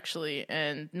there, actually.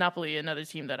 And Napoli, another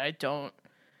team that I don't,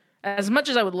 as much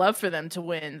as I would love for them to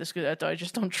win the Scudetto, I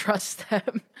just don't trust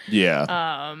them.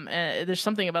 Yeah. And there's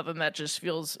something about them that just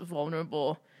feels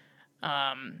vulnerable,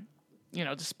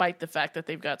 despite the fact that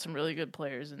they've got some really good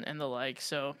players and the like.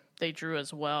 So they drew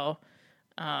as well.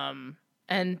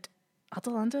 And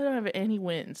Atalanta don't have any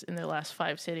wins in their last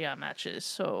 5 Serie A matches.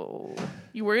 So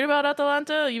you worried about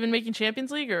Atalanta even making Champions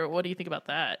League, or what do you think about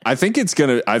that? I think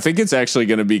it's actually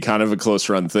going to be kind of a close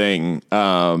run thing.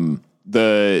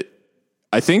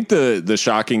 I think the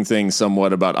shocking thing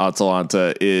somewhat about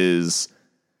Atalanta is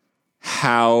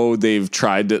how they've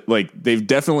tried to, like, they've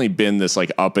definitely been this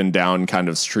like up and down kind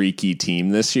of streaky team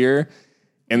this year.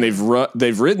 And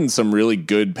they've ridden some really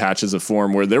good patches of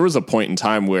form where there was a point in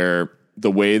time where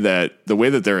the way that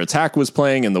their attack was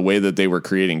playing and the way that they were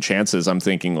creating chances, I'm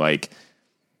thinking like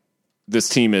this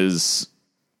team is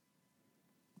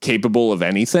capable of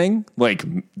anything. Like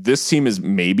this team is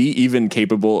maybe even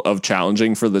capable of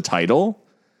challenging for the title.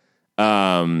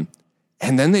 And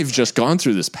then they've just gone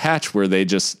through this patch where they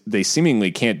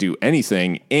seemingly can't do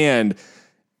anything. And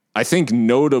I think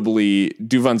notably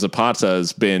Duvan Zapata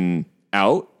has been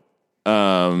out,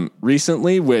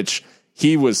 recently, which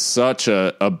he was such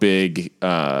a big,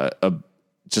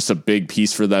 just a big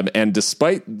piece for them. And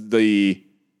despite they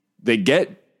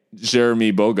get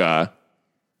Jeremy Boga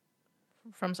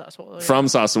from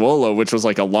Sassuolo, which was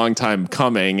like a long time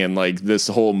coming. And like this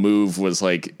whole move was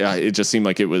like, it just seemed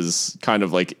like it was kind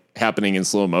of like happening in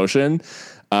slow motion.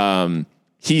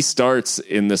 He starts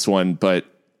in this one, but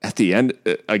at the end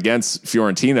against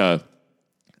Fiorentina,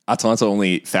 Atalanta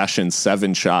only fashioned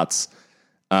 7 shots.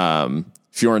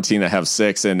 Fiorentina have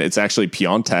 6, and it's actually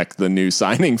Piontek, the new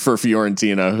signing for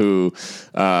Fiorentina, who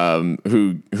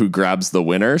grabs the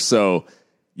winner. So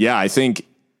yeah, I think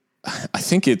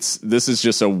this is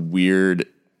just a weird,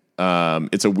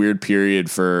 it's a weird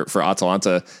period for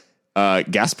Atalanta.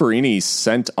 Gasperini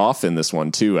sent off in this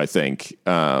one too, I think.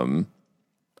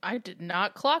 I did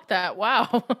not clock that. Wow.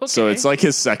 Okay. So it's like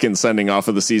his second sending off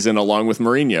of the season along with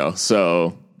Mourinho.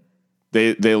 So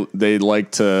they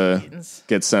like to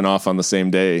get sent off on the same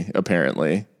day,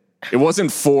 apparently. It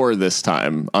wasn't 4 this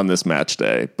time on this match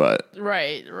day, but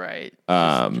right.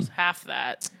 Just half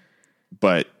that.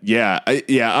 But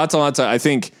Atalanta, I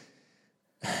think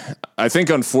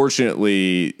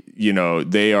unfortunately,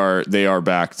 they are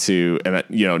back to, and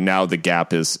now the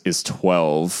gap is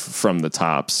 12 from the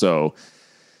top. So,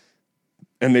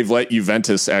 and they've let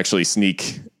Juventus actually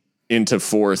sneak into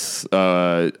 4th,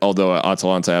 although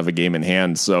Atalanta have a game in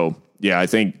hand. So yeah, I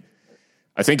think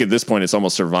I think at this point it's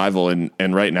almost survival,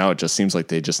 and right now it just seems like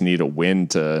they just need a win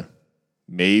to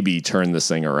maybe turn this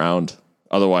thing around.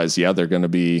 Otherwise, yeah, they're going to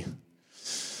be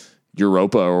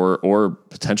Europa or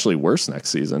potentially worse next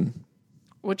season.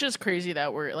 Which is crazy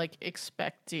that we're like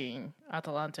expecting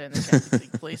Atalanta in the Champions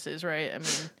League places, right? I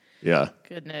mean, yeah,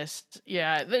 goodness,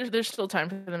 yeah. There's still time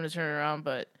for them to turn around,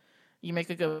 but you make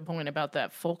a good point about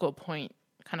that focal point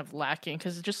kind of lacking,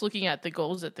 because just looking at the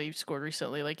goals that they've scored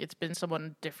recently, like it's been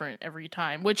someone different every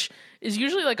time, which is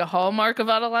usually like a hallmark of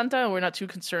Atalanta, and we're not too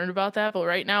concerned about that. But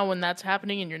right now, when that's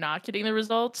happening and you're not getting the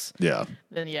results,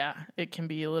 then it can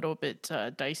be a little bit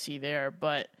dicey there.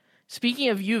 But speaking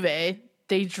of Juve,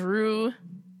 they drew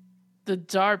the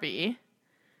derby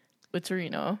with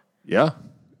Torino. Yeah.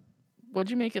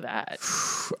 What'd you make of that?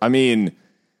 I mean,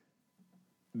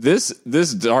 this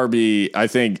derby, I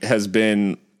think, has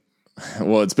been,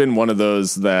 well, it's been one of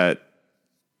those that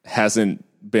hasn't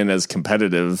been as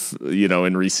competitive,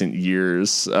 in recent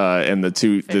years. And the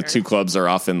two clubs are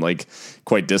often like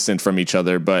quite distant from each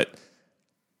other, but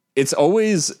I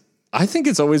think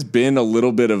it's always been a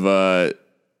little bit of a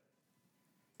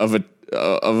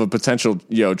potential,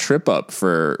 trip up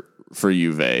for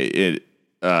Juve.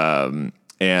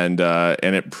 And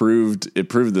it proved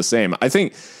the same. I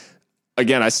think,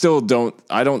 again, I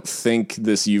don't think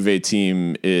this Juve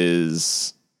team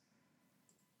is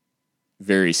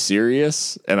very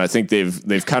serious, and I think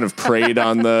they've kind of preyed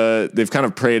on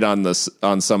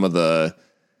on some of the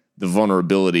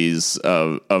vulnerabilities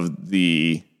of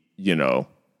the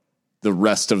the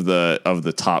rest of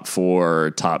the top 4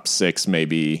 or top 6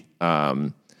 maybe,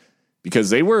 because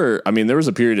there was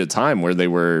a period of time where they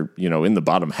were in the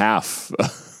bottom half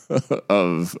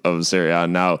of Serie A.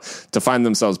 Now to find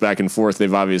themselves back and forth,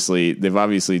 they've obviously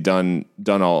done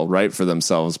all right for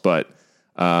themselves, but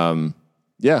it's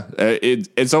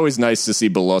always nice to see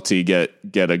Belotti get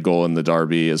a goal in the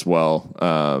derby as well.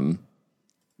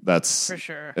 That's for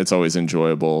sure. It's always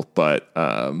enjoyable, but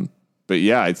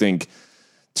yeah, I think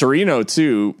Torino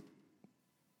too,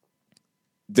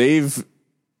 they've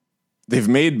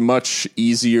made much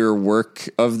easier work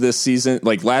of this season.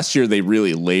 Like last year, they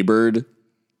really labored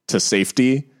to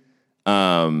safety.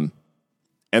 And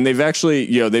they've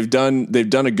actually, they've done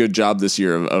a good job this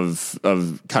year of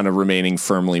kind of remaining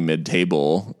firmly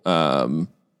mid-table.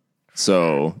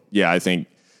 So yeah, I think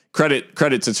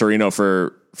credit to Torino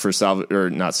for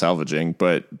not salvaging,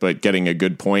 but getting a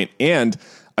good point. And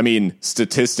I mean,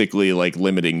 statistically, like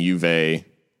limiting Juve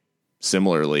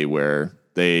similarly, where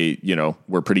they,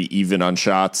 were pretty even on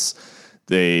shots.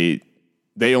 They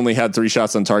only had 3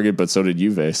 shots on target, but so did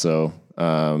Juve. So,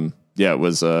 it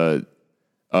was a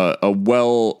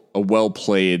well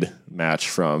played match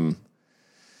from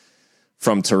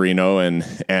Torino,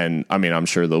 and I mean, I'm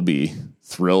sure they'll be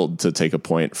thrilled to take a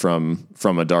point from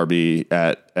a derby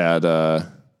at the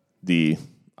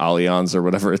Allianz or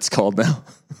whatever it's called now.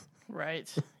 Right.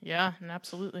 Yeah,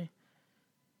 absolutely.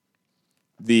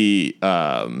 The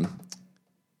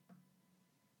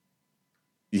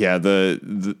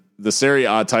Serie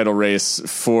A title race,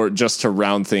 for just to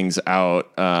round things out,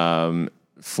 for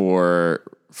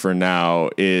now,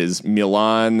 is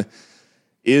Milan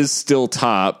is still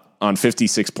top on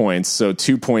 56 points, so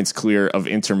 2 points clear of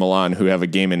Inter Milan, who have a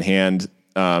game in hand.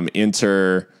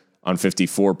 Inter on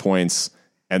 54 points,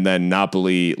 and then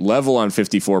Napoli level on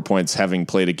 54 points, having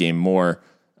played a game more.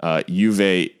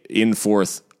 Juve in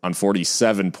 4th on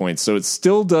 47 points. So it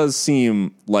still does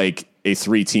seem like a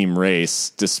 3-team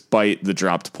race, despite the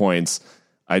dropped points.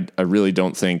 I really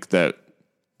don't think that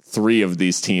 3 of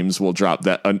these teams will drop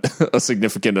that a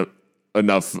significant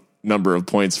enough number of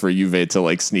points for Juve to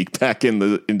like sneak back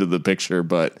into the picture.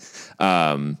 But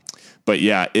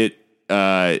yeah,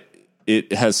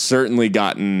 it has certainly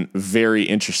gotten very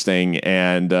interesting,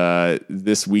 and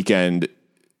this weekend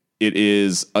it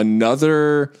is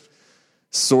another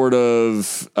sort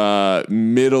of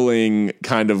middling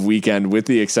kind of weekend, with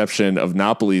the exception of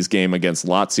Napoli's game against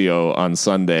Lazio on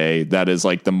Sunday. That is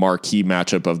like the marquee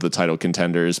matchup of the title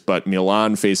contenders. But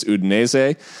Milan face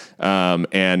Udinese,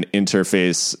 and Inter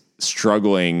face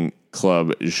struggling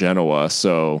club Genoa.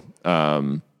 So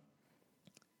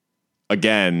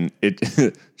again,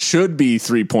 it should be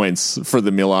 3 points for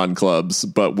the Milan clubs,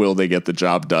 but will they get the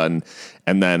job done?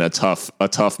 And then a tough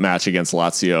match against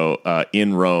Lazio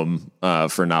in Rome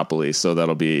for Napoli. So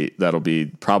that'll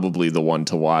be probably the one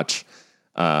to watch.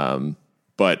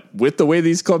 But with the way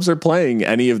these clubs are playing,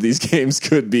 any of these games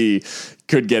could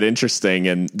get interesting,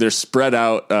 and they're spread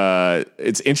out.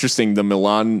 It's interesting. The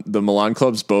Milan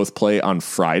clubs both play on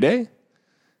Friday.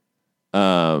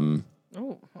 Oh,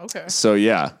 okay. So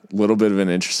yeah, a little bit of an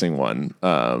interesting one.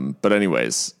 But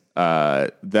anyways,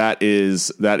 that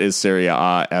is Serie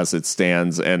A as it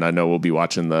stands, and I know we'll be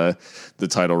watching the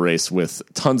title race with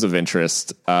tons of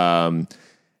interest. And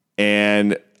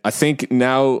I think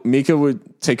now Mika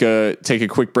would take a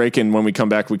quick break, and when we come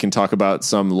back, we can talk about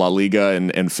some La Liga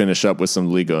and finish up with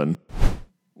some Liga 1.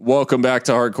 Welcome back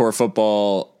to Hardcore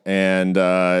Football, and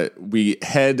we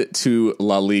head to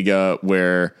La Liga,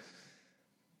 where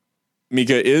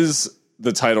Mika, is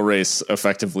the title race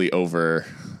effectively over,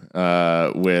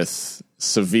 with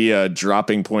Sevilla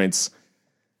dropping points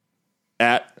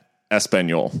at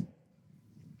Espanyol?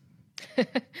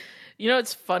 You know,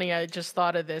 it's funny. I just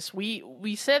thought of this.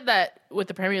 We said that with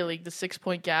the Premier League, the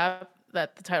 6-point gap,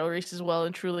 that the title race is well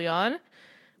and truly on.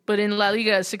 But in La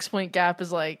Liga, a 6-point gap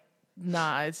is like,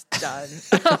 nah, it's done.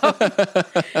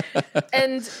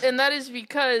 and that is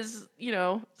because, you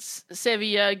know,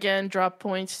 Sevilla again dropped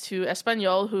points to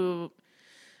Espanyol, who,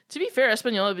 to be fair,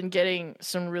 Espanyol have been getting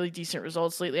some really decent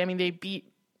results lately. I mean, they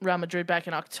beat Real Madrid back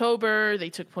in October. They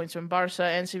took points from Barca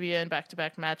and Sevilla in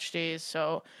back-to-back match days.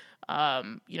 So,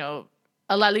 you know,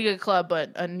 a La Liga club,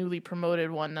 but a newly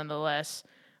promoted one nonetheless,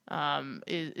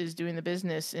 is doing the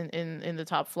business in the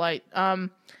top flight.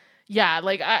 Yeah,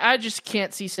 like I just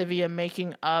can't see Sevilla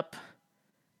making up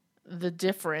the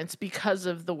difference because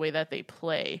of the way that they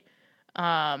play.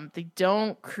 They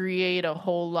don't create a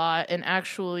whole lot, and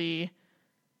actually,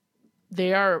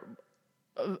 they are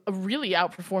really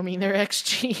outperforming their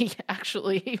XG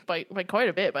actually by quite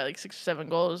a bit, by like 6 or 7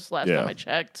 goals last time I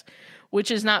checked,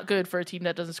 which is not good for a team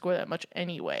that doesn't score that much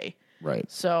anyway. Right.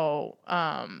 So,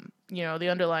 you know, the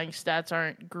underlying stats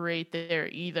aren't great there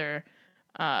either.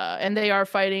 And they are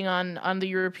fighting on the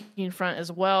European front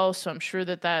as well. So I'm sure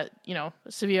that, you know,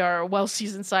 Sevilla are a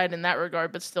well-seasoned side in that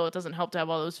regard, but still it doesn't help to have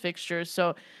all those fixtures.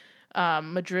 So,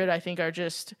 Madrid, I think, are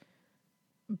just,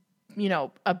 you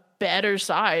know, a better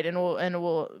side and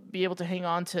will be able to hang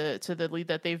on to the lead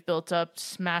that they've built up,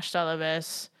 smashed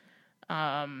Alaves,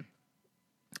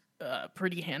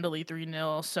 pretty handily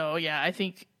 3-0. So yeah, I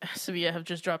think Sevilla have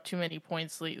just dropped too many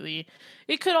points lately.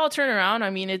 It could all turn around. I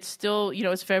mean, it's still, you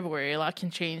know, it's February, a lot can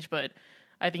change, but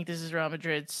I think this is Real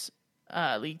Madrid's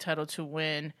league title to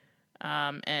win.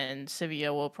 And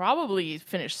Sevilla will probably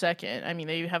finish second. I mean,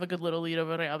 they have a good little lead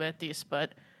over Real Betis,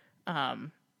 but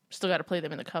still got to play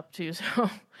them in the cup too. So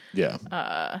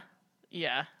yeah.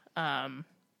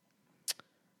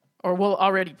 Or we'll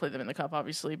already play them in the cup,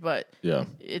 obviously, but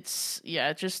it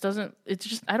just doesn't. It's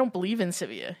just, I don't believe in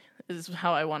Sevilla. Is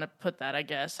how I want to put that. I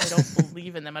guess I don't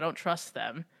believe in them. I don't trust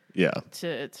them. Yeah.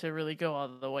 To really go all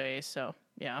the way. So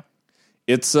yeah.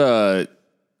 It's I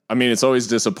mean, it's always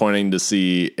disappointing to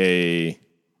see a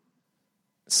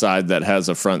side that has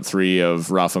a front three of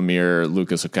Rafa Mir,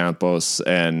 Lucas Ocampos,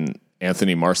 and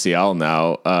Anthony Martial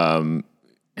now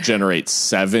generate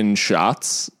 7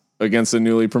 shots against a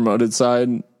newly promoted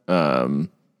side. It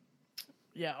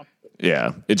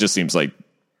just seems like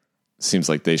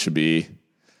they should be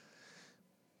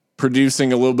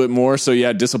producing a little bit more. So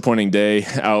yeah, disappointing day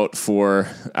out for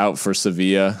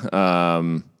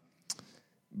Sevilla.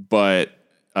 But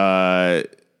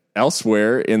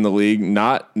elsewhere in the league,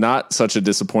 not such a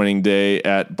disappointing day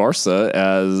at Barca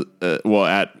as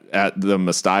at the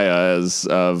Mestalla, as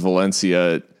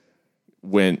Valencia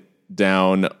went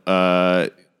down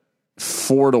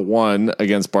 4-1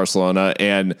 against Barcelona.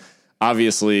 And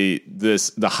obviously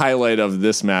the highlight of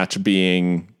this match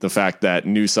being the fact that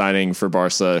new signing for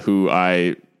Barca, who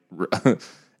I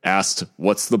asked,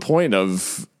 what's the point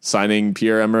of signing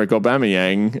Pierre-Emerick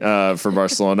Aubameyang for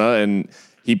Barcelona? And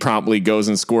he promptly goes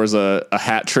and scores a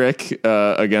hat trick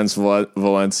against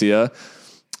Valencia.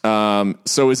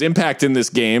 So his impact in this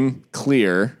game,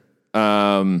 clear.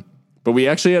 But we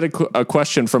actually had a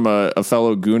question from a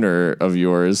fellow Gooner of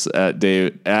yours at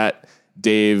Dave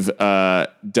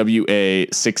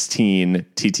WA16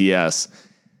 TTS,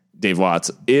 Dave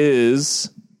Watts. Is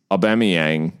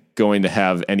Aubameyang going to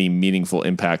have any meaningful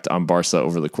impact on Barca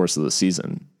over the course of the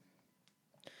season?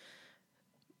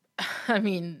 I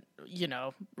mean, you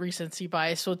know, recency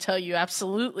bias will tell you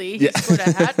absolutely. He scored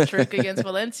a hat trick against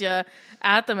Valencia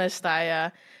at the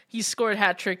Mestalla. He scored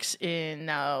hat tricks in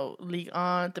Ligue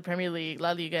 1, the Premier League,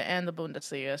 La Liga, and the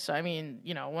Bundesliga. So, I mean,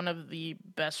 you know, one of the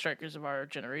best strikers of our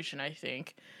generation, I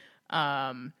think.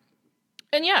 And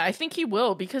yeah, I think he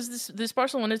will, because this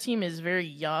Barcelona team is very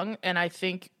young, and I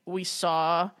think we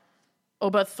saw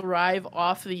Oba thrive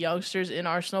off the youngsters in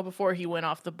Arsenal before he went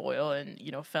off the boil and,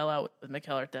 you know, fell out with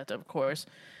Mikel Arteta, of course.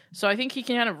 So I think he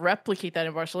can kind of replicate that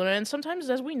in Barcelona. And sometimes,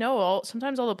 as we know,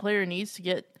 sometimes all the player needs to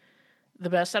get the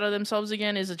best out of themselves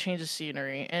again is a change of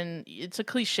scenery. And it's a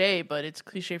cliche, but it's a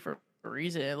cliche for a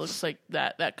reason. It looks like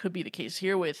that could be the case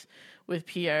here with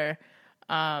Pierre.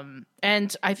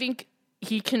 And I think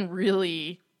he can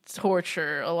really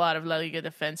torture a lot of La Liga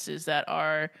defenses that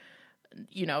are,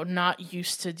 not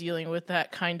used to dealing with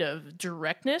that kind of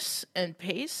directness and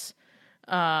pace.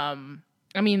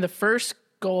 The first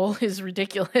goal is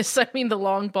ridiculous. The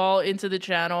long ball into the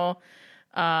channel,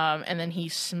 and then he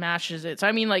smashes it. So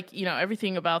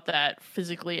everything about that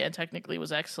physically and technically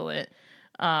was excellent.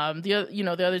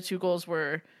 The other two goals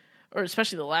were, or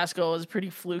especially the last goal, was pretty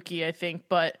fluky, I think,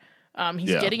 but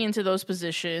he's getting into those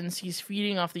positions. He's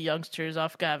feeding off the youngsters,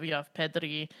 off Gavi, off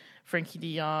Pedri, Frankie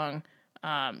de Jong.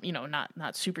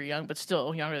 Not super young, but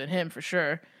still younger than him for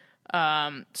sure.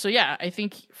 I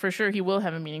think for sure he will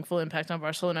have a meaningful impact on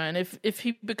Barcelona. And if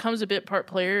he becomes a bit part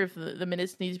player, if the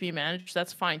minutes need to be managed,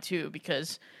 that's fine too,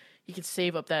 because he could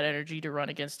save up that energy to run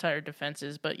against tired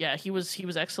defenses. But yeah, he was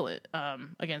excellent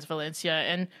against Valencia.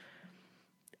 And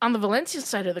on the Valencia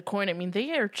side of the coin,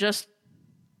 they are just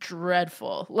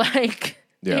dreadful.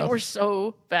 They were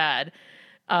so bad.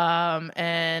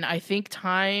 And I think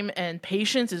time and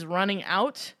patience is running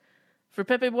out for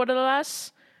Pepe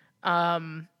Bordalas.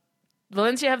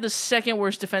 Valencia have the second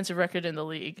worst defensive record in the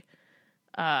league.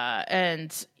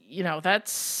 That's,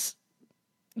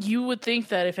 you would think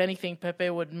that if anything, Pepe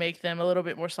would make them a little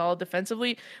bit more solid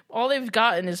defensively. All they've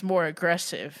gotten is more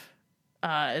aggressive,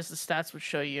 as the stats would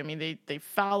show you. They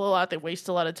foul a lot, they waste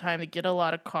a lot of time, they get a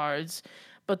lot of cards,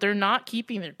 but they're not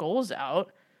keeping their goals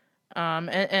out.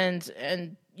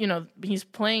 He's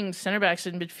playing center backs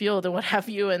in midfield and what have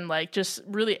you, and just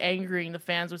really angering the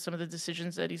fans with some of the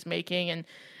decisions that he's making. And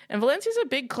Valencia's a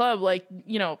big club.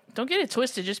 Don't get it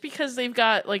twisted. Just because they've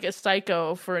got a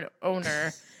psycho for an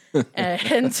owner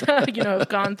and have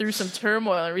gone through some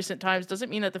turmoil in recent times doesn't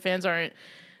mean that the fans aren't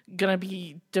gonna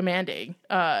be demanding.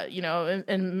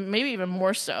 And maybe even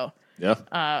more so.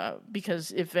 Yeah.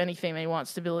 Because if anything, they want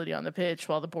stability on the pitch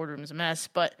while the boardroom's a mess.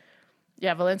 But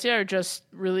yeah, Valencia are just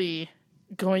really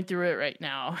going through it right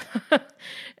now.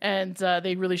 And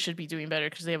they really should be doing better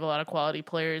because they have a lot of quality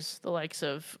players, the likes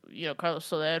of, Carlos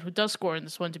Soler, who does score in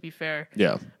this one, to be fair.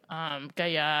 Yeah.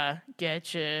 Gaia,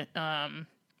 Getche,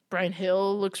 Brian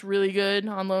Hill looks really good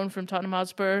on loan from Tottenham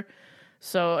Hotspur.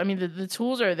 So, the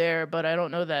tools are there, but I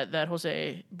don't know that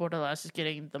Jose Bordalas is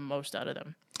getting the most out of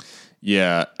them.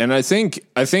 Yeah, and I think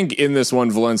in this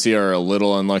one, Valencia are a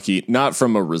little unlucky, not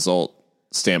from a result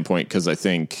standpoint, because I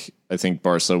think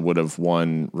Barca would have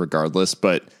won regardless,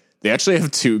 but they actually have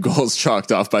 2 goals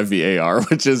chalked off by VAR,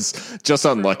 which is just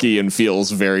unlucky and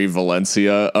feels very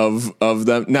Valencia of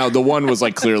them. Now, the one was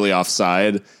clearly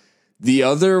offside. The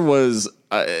other was,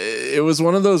 it was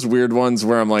one of those weird ones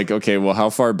where I'm like, okay, well, how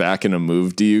far back in a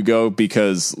move do you go?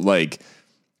 Because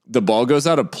the ball goes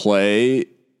out of play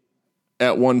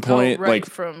at one point,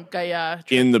 from Gaia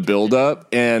in the buildup,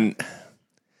 and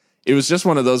it was just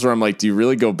one of those where I'm like, do you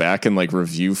really go back and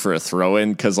review for a throw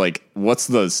in? Because what's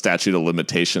the statute of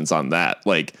limitations on that?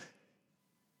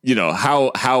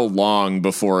 How long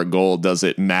before a goal does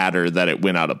it matter that it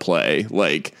went out of play?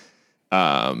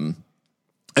 I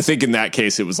think in that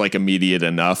case it was immediate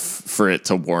enough for it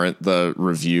to warrant the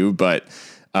review, but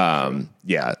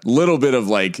little bit of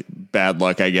bad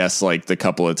luck, I guess. The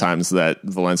couple of times that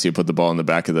Valencia put the ball in the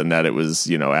back of the net, it was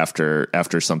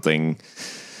after something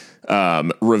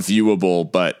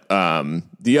reviewable. But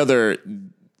the other,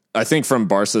 I think from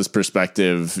Barca's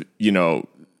perspective,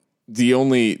 the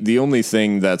only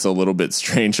thing that's a little bit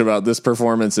strange about this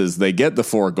performance is they get the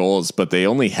 4 goals, but they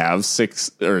only have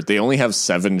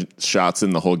 7 shots in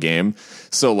the whole game.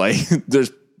 So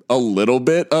there's a little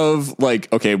bit of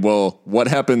okay, well, what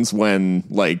happens when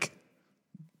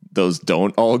those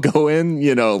don't all go in?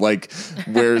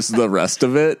 Where's the rest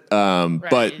of it? Right.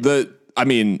 But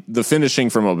the finishing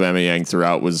from Aubameyang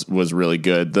throughout was really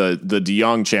good. The De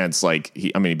Jong chance,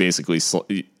 he basically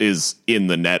is in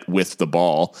the net with the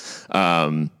ball.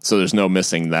 So there's no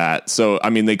missing that. So,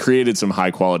 they created some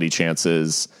high quality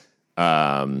chances.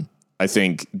 I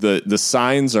think the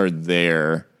signs are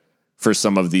there for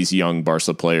some of these young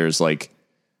Barca players,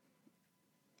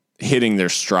 hitting their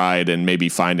stride and maybe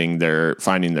finding their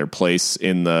place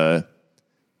in the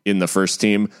first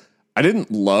team. I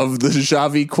didn't love the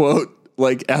Xavi quote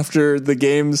after the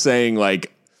game saying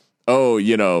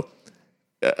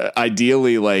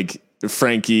ideally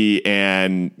Frankie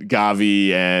and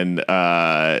Gavi and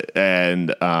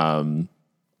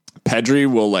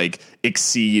Pedri will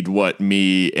exceed what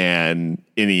me and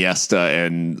Iniesta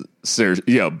and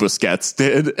Busquets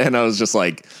did, and I was just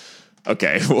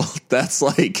okay, well, that's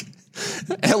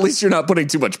at least you're not putting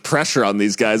too much pressure on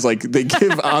these guys. They give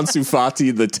Ansu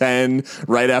Fati the 10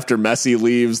 right after Messi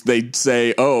leaves. They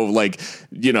say,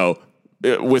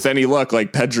 with any luck,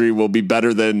 like Pedri will be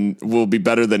better than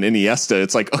Iniesta.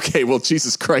 It's like, okay, well,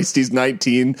 Jesus Christ, he's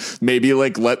 19. Maybe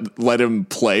like let him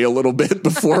play a little bit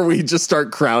before we just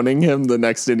start crowning him the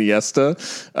next Iniesta.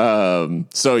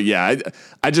 So yeah,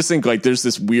 I just think like there's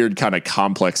this weird kind of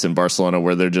complex in Barcelona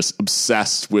where they're just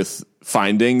obsessed with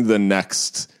finding the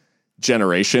next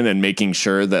generation and making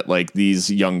sure that like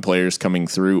these young players coming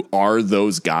through are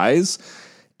those guys.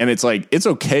 And it's like, it's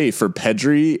okay for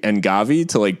Pedri and Gavi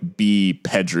to like be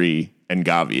Pedri and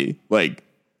Gavi. Like,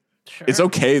 sure. It's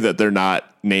okay that they're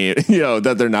not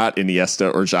that they're not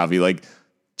Iniesta or Xavi. Like,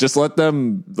 just let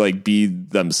them like be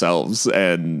themselves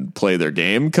and play their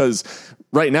game. Cause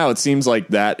right now it seems like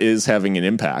that is having an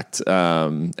impact.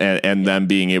 And them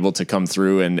being able to come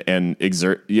through and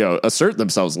assert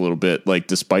themselves a little bit, like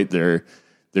despite their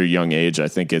young age. I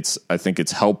think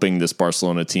it's helping this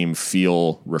Barcelona team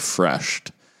feel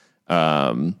refreshed.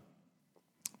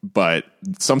 But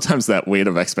sometimes that weight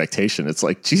of expectation, it's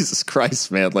like, Jesus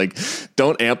Christ, man, like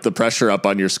don't amp the pressure up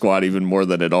on your squad even more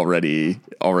than it already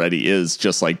is,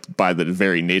 just like by the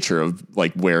very nature of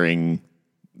like wearing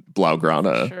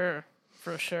Blaugrana.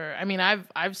 For sure. I mean,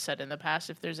 I've said in the past,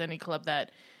 if there's any club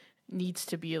that needs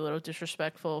to be a little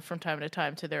disrespectful from time to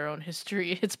time to their own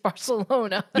history, it's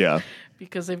Barcelona. Yeah.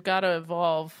 Because they've got to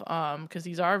evolve, because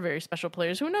these are very special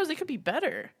players. Who knows? They could be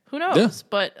better. Who knows? Yeah.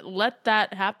 But let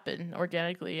that happen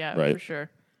organically. Yeah, right. For sure.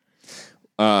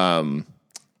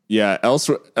 Yeah.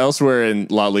 Elsewhere in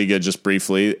La Liga, just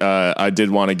briefly, I did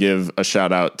want to give a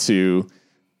shout out to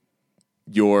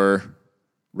your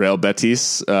Real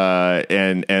Betis,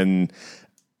 and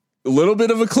a little bit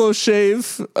of a close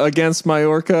shave against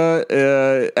Mallorca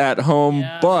at home,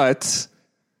 but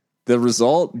the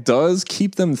result does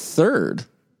keep them third.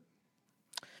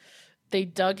 They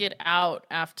dug it out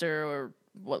after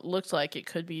what looked like it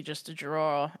could be just a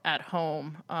draw at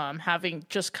home, having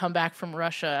just come back from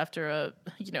Russia after a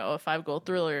 5-goal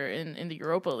thriller in the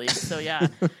Europa League. So yeah,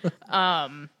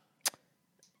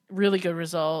 really good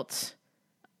result.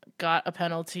 Got a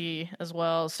penalty as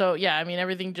well. So yeah, I mean,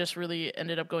 everything just really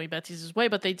ended up going Betis' way,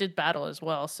 but they did battle as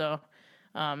well. So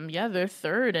they're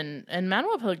third, and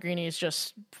Manuel Pellegrini is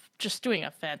just doing a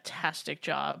fantastic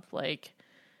job. Like,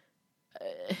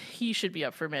 he should be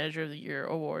up for Manager of the Year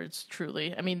awards,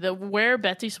 truly. I mean, where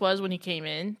Betis was when he came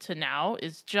in to now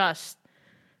is just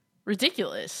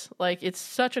ridiculous. Like, it's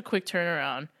such a quick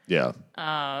turnaround. Yeah.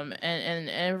 And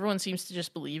everyone seems to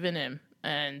just believe in him.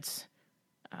 And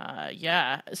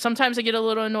sometimes I get a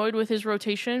little annoyed with his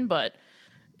rotation, but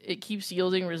it keeps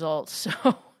yielding results. So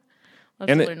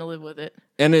let's learn to live with it.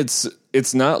 And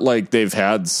it's not like they've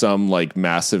had some like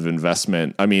massive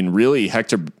investment. I mean, really,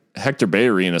 Hector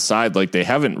Bellerin aside, like they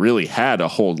haven't really had a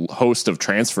whole host of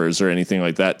transfers or anything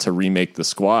like that to remake the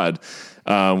squad.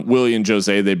 Willian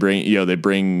Jose, they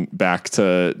bring back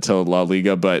to La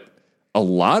Liga, but a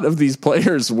lot of these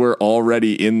players were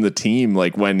already in the team,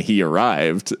 like when he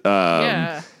arrived.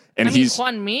 And he's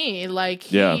Juan Mi, like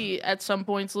he at some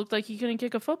points looked like he couldn't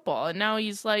kick a football, and now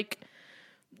he's like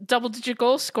double-digit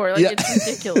goal scorer. Like it's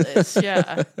ridiculous.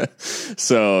 Yeah.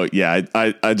 So yeah,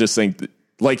 I just think that,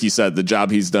 like you said, the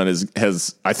job he's done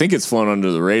has I think it's flown under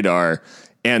the radar,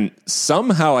 and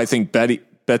somehow I think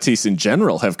Betis in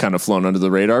general have kind of flown under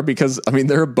the radar because I mean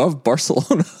they're above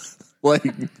Barcelona, like.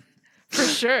 For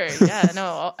sure. Yeah,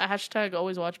 no, hashtag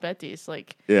always watch Betis.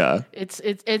 Like, yeah,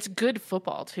 it's good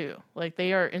football too. Like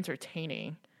they are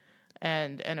entertaining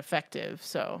and effective.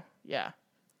 So yeah.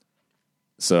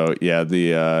 So yeah,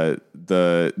 the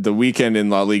weekend in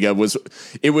La Liga was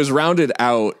rounded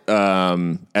out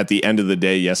at the end of the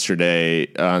day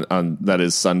yesterday on that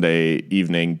is Sunday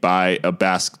evening by a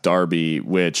Basque derby,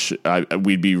 which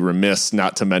we'd be remiss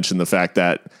not to mention the fact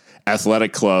that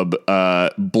Athletic Club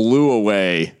blew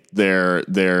away their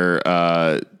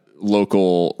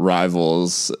local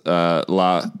rivals,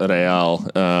 La Real,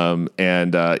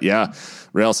 and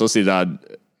Real Sociedad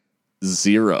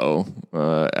 0,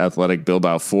 Athletic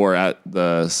Bilbao 4 at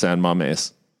the San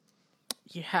Mamés.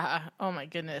 Yeah. Oh my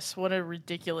goodness. What a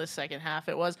ridiculous second half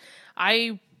it was.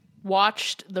 I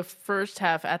watched the first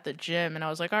half at the gym and I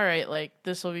was like, all right, like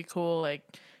this will be cool. Like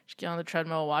just get on the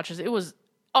treadmill, watch this. It was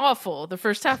awful. The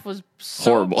first half was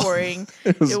so horrible. Boring.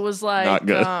 It was like not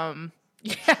good.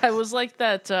 It was like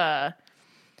that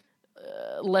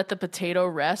let the potato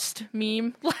rest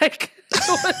meme. Like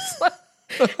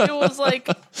it was like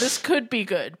this could be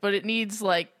good, but it needs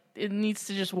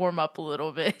to just warm up a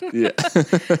little bit. Yeah.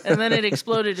 And then it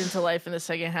exploded into life in the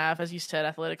second half. As you said,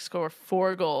 Athletic scored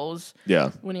 4 goals.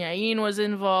 Yeah. Muniain was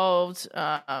involved.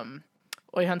 Oyhan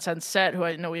Sanset, who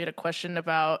I know we had a question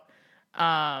about.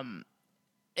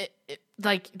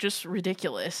 like just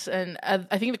ridiculous. And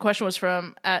I think the question was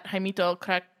from at Jaimito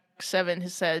Crack 7, who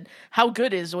said, how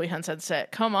good is Oihan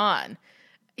Sunset? Come on.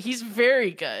 He's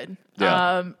very good.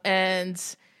 Yeah. And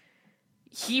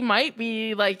he might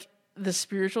be like the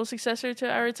spiritual successor to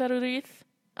Aritz Aruriz.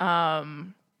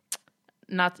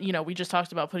 Not, we just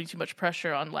talked about putting too much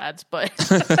pressure on lads, but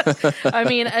I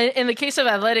mean, in the case of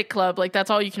Athletic Club, like that's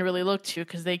all you can really look to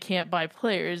because they can't buy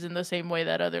players in the same way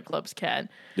that other clubs can.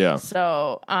 Yeah.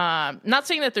 So, not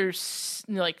saying that they're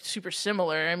like super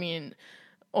similar. I mean,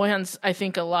 Oihan's, I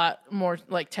think, a lot more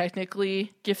like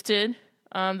technically gifted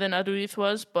than Aruriz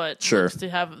was, but sure, to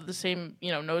have the same,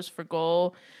 nose for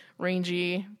goal,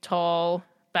 rangy, tall,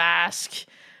 Basque,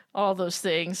 all those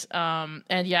things.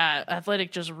 And yeah,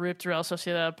 Athletic just ripped Real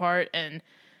Sociedad apart. And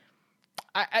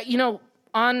I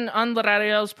on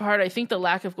Villarreal's part, I think the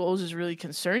lack of goals is really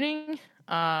concerning.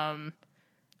 For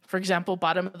example,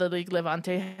 bottom of the league,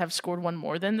 Levante have scored one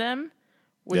more than them,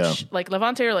 which like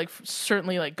Levante are like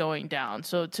certainly like going down.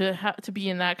 So to be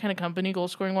in that kind of company, goal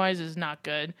scoring wise, is not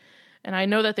good. And I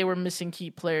know that they were missing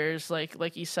key players like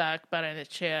Isaac,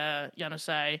 Barrenechea,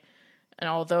 Januzaj, and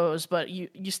all those, but you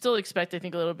still expect, I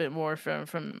think, a little bit more from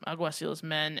Alguacil's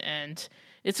men, and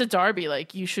it's a derby.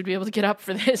 Like, you should be able to get up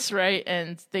for this, right?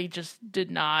 And they just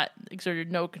did not,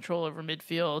 exerted no control over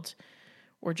midfield,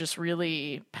 were just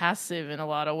really passive in a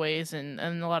lot of ways, and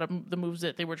a lot of the moves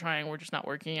that they were trying were just not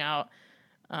working out.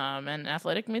 And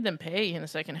Athletic made them pay in the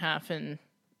second half, and,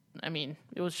 I mean,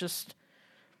 it was just...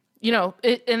 and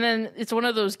then it's one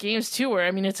of those games too where, I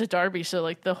mean, it's a derby, so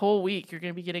like the whole week you're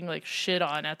going to be getting like shit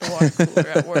on at the water cooler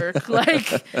at work,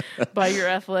 like by your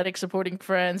Athletic supporting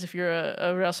friends if you're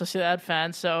a Real Sociedad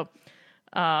fan. So,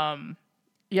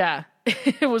 yeah,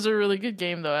 it was a really good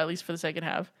game though, at least for the second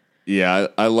half. Yeah,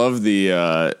 I love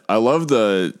the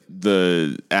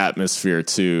atmosphere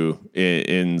too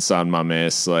in San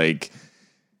Mames. Like,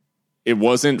 it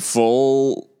wasn't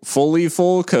fully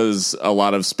full because a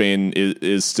lot of Spain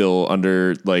is still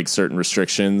under like certain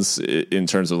restrictions in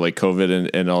terms of like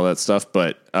COVID and all that stuff.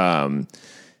 But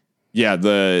yeah,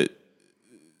 the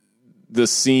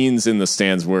scenes in the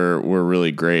stands were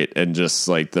really great, and just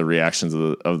like the reactions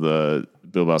of the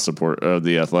Bilbao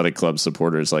the Athletic Club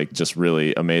supporters, like just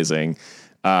really amazing.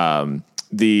 Yeah,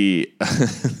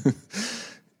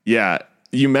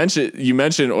 you mentioned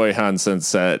Oihan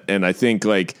Sunset, and I think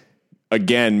like,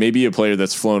 again, maybe a player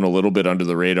that's flown a little bit under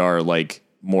the radar, like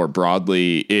more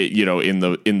broadly, in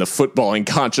the footballing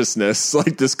consciousness,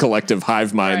 like this collective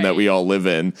hive mind that we all live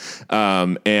in.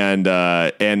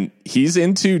 And he's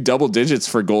into double digits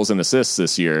for goals and assists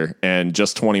this year, and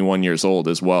just 21 years old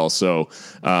as well. So,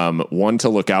 one to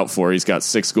look out for. He's got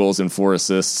 6 goals and 4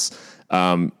 assists,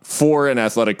 for an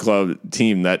Athletic Club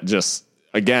team that just,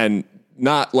 again,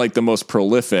 not like the most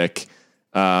prolific,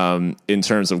 in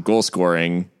terms of goal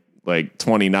scoring, like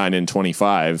 29 and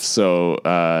 25.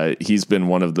 So he's been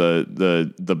one of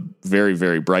the very,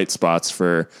 very bright spots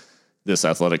for this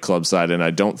Athletic Club side. And I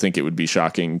don't think it would be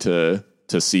shocking to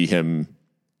see him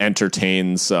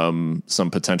entertain some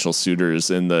potential suitors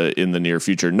in the near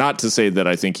future. Not to say that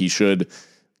I think he should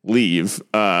leave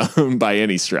by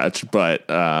any stretch, but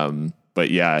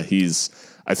yeah,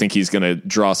 I think he's going to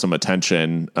draw some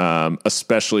attention,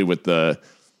 especially with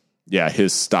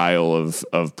his style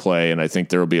of play. And I think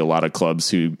there will be a lot of clubs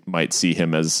who might see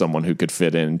him as someone who could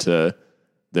fit into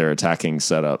their attacking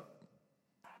setup.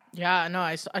 Yeah, no,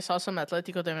 I saw some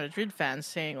Atletico de Madrid fans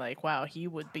saying like, wow, he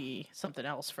would be something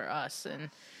else for us. And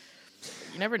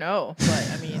you never know.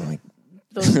 But I mean,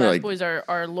 those bad boys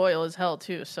are loyal as hell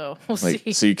too. So we'll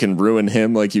see. So you can ruin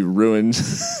him like you ruined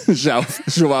Joao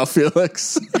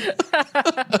Felix.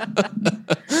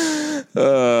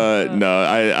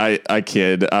 No, I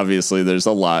kid. Obviously, there's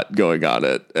a lot going on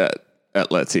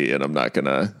at Leti, and I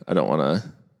don't want to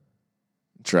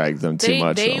drag them too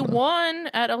much. They won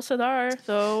at El Sadar,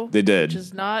 though. They did, which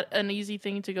is not an easy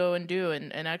thing to go and do.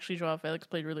 And actually, Joao Felix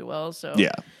played really well. So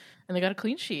yeah, and they got a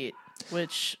clean sheet,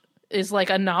 which is like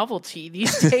a novelty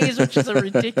these days, which is a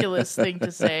ridiculous thing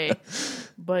to say.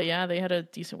 But yeah, they had a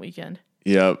decent weekend.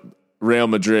 Yep. Real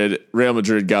Madrid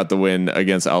got the win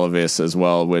against Alaves as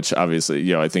well, which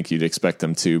obviously, I think you'd expect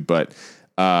them to, but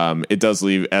it does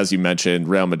leave, as you mentioned,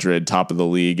 Real Madrid top of the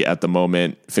league at the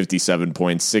moment, 57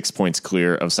 points, 6 points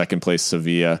clear of second place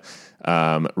Sevilla.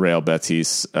 Real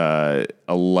Betis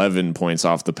 11 points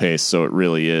off the pace, so it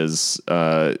really is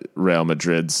Real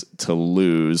Madrid's to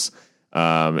lose.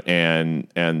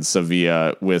 And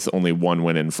Sevilla with only 1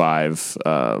 win in 5,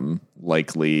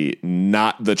 likely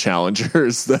not the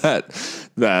challengers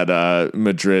that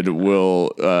Madrid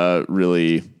will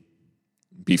really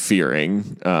be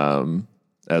fearing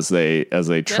as they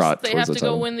trot they towards have the to go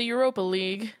title. win the Europa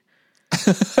League.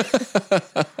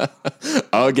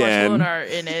 Again. Barcelona are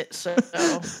in it, so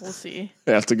we'll see.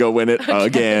 They have to go win it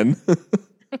again.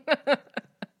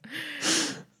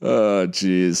 Oh,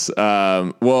 geez.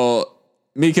 Well,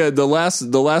 Mika, the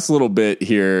last little bit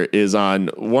here is on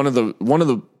one of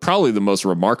the probably the most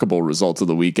remarkable results of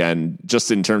the weekend,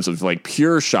 just in terms of like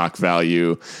pure shock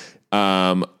value.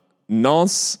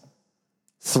 Nantes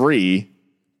 3,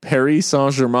 Paris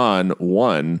Saint-Germain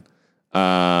 1.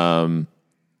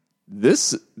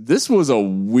 This was a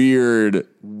weird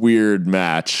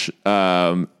match,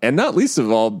 and not least of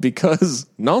all because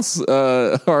Nantes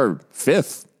are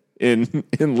fifth in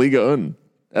Liga 1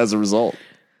 as a result.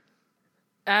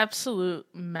 Absolute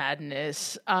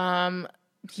madness.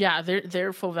 Yeah,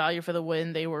 they're full value for the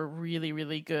win. They were really,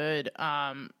 really good.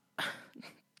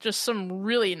 Just some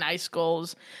really nice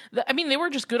goals. I mean, they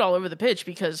were just good all over the pitch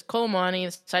because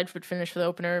Colomani, side foot finish for the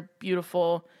opener,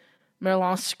 beautiful.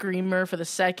 Merlin screamer for the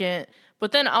second.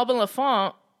 But then Albin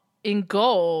Lafont in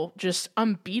goal, just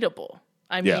unbeatable.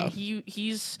 I mean,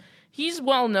 he's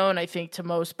well known, I think, to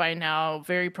most by now.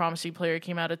 Very promising player,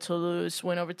 came out of Toulouse,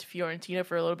 went over to Fiorentina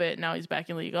for a little bit. Now he's back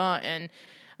in Ligue 1. And,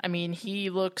 I mean, he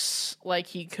looks like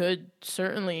he could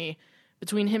certainly,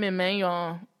 between him and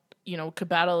Maignan, could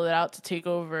battle it out to take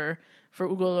over for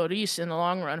Hugo Lloris in the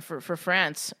long run for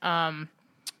France.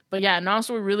 But yeah, Nantes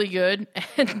were really good.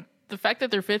 And the fact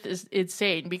that they're fifth is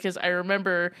insane because I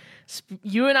remember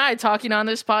you and I talking on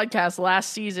this podcast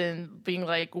last season being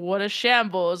like, what a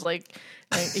shambles. Like,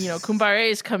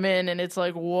 Koumbaré's come in and it's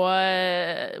like,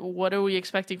 what are we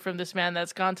expecting from this man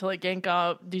that's gone to like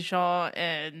Genk, Dijon,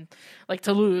 and like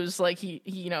Toulouse? Like he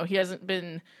hasn't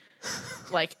been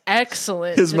like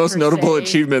excellent. His most notable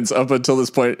achievements up until this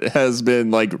point has been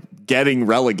like getting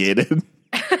relegated.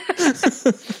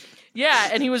 Yeah,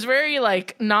 and he was very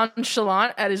like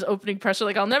nonchalant at his opening presser.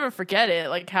 Like I'll never forget it.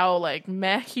 Like how like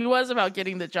meh he was about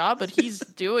getting the job, but he's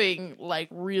doing like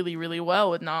really, really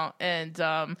well with Nantes.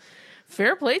 And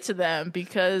fair play to them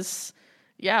because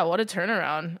yeah, what a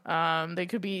turnaround. They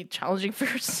could be challenging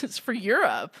for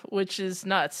Europe, which is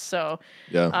nuts. So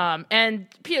yeah. And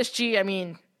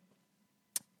PSG,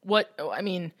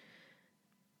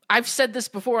 I've said this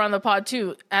before on the pod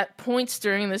too. At points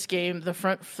during this game, the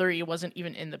front three wasn't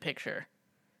even in the picture.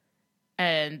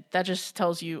 And that just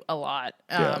tells you a lot.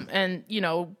 And,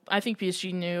 I think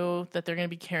PSG knew that they're going to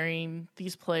be carrying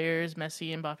these players,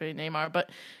 Messi, Mbappe, Neymar, but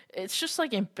it's just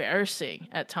like embarrassing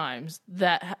at times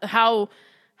that how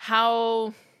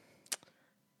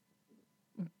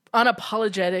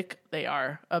unapologetic they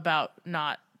are about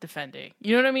not defending.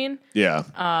 You know what I mean? Yeah.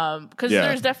 Because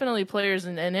there's definitely players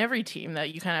in every team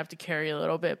that you kind of have to carry a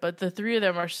little bit, but the three of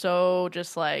them are so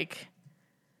just like,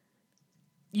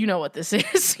 you know what this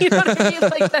is. You know what I mean?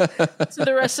 Like that to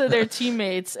the rest of their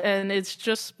teammates, and it's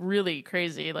just really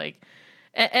crazy. Like,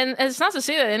 and it's not to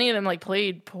say that any of them like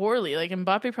played poorly. Like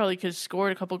Mbappe probably could have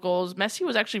scored a couple goals. Messi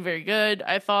was actually very good,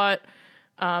 I thought.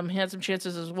 He had some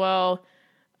chances as well.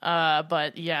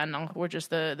 But yeah, no, we're just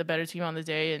the better team on the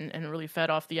day and really fed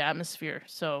off the atmosphere.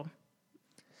 So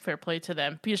fair play to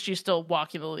them. PSG still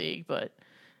walking the league, but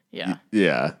yeah.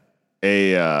 Yeah.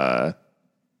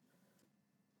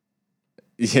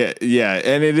 Yeah.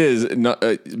 And it is not,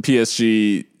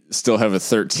 PSG still have a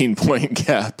 13-point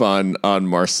gap on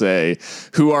Marseille,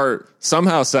 who are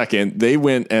somehow second. They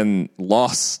went and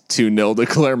lost 2-0 to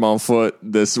Clermont-Foot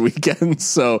this weekend,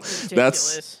 so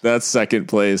ridiculous. that's second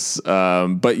place.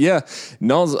 But yeah,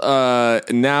 Nantes,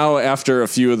 now after a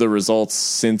few of the results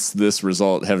since this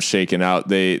result have shaken out,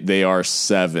 they are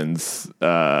seventh.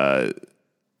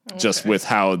 Just with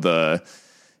how the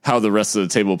rest of the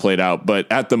table played out.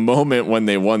 But at the moment when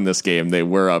they won this game, they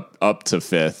were up to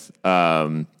fifth.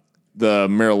 The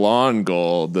Merlin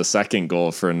goal, the second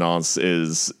goal for Nantes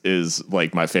is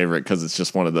like my favorite because it's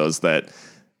just one of those that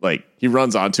like he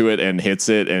runs onto it and hits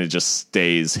it and it just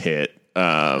stays hit.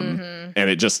 And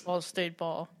it just ball stayed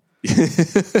ball.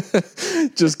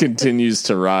 just continues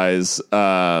to rise.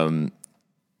 The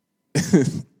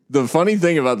funny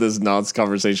thing about this Nantes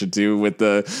conversation too with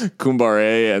the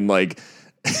Koumbaré and like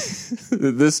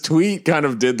this tweet kind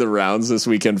of did the rounds this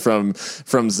weekend from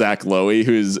Zach Lowy,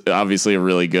 who's obviously a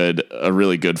really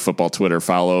good football Twitter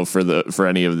follow for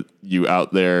any of you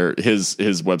out there. His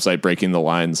website Breaking the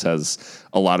Lines has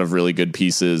a lot of really good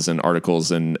pieces and articles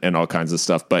and all kinds of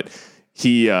stuff. But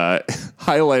he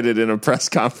highlighted in a press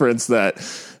conference that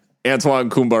Antoine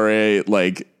Koumbaré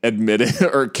like admitted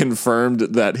or confirmed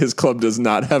that his club does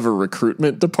not have a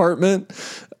recruitment department.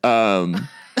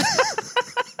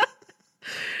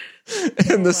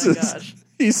 And this is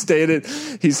He stated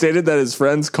that his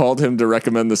friends called him to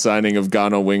recommend the signing of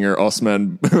Ghana winger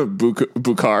Osman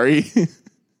Bukhari,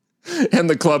 and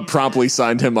the club promptly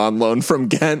signed him on loan from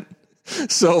Ghent.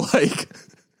 So, like,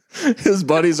 his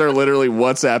buddies are literally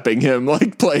WhatsApping him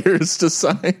like players to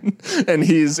sign, and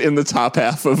he's in the top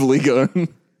half of Liga.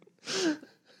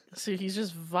 So he's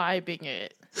just vibing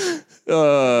it.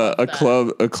 A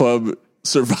club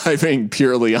surviving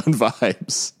purely on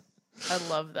vibes. I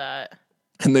love that.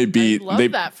 And they beat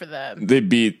that for them. They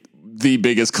beat the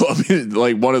biggest club,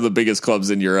 like one of the biggest clubs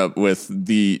in Europe, with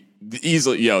the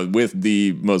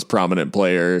most prominent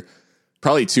player,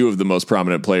 probably two of the most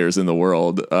prominent players in the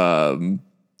world.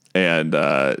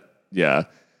 Yeah.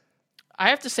 I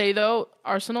have to say though,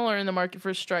 Arsenal are in the market for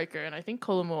a striker, and I think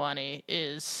Kolo Muani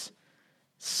is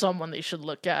someone they should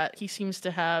look at. He seems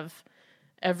to have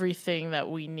everything that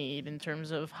we need in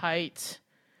terms of height,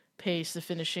 pace, the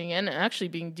finishing, and actually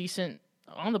being decent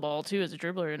on the ball too as a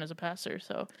dribbler and as a passer.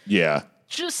 So yeah,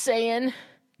 just saying.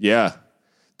 Yeah,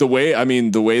 the way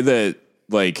that,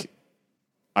 like,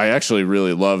 I actually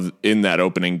really love in that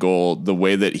opening goal the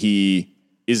way that he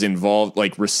is involved,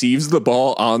 like receives the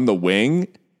ball on the wing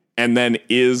and then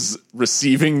is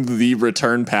receiving the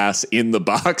return pass in the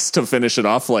box to finish it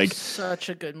off. Like, such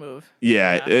a good move.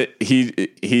 Yeah.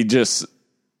 He just,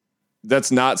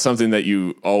 that's not something that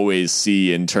you always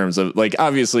see in terms of, like,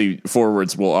 obviously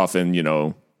forwards will often,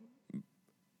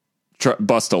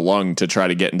 bust a lung to try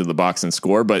to get into the box and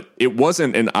score, but it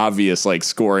wasn't an obvious like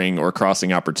scoring or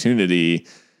crossing opportunity.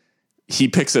 He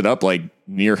picks it up like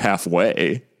near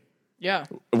halfway. Yeah.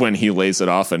 When he lays it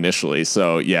off initially.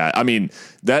 So yeah, I mean,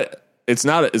 that it's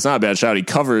not a bad shot. He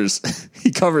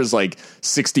covers like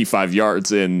 65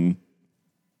 yards in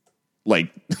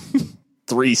like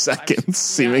 3 seconds,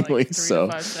 seemingly. Like 3 so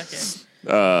to 5 seconds.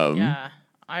 Yeah.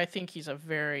 I think he's a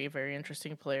very, very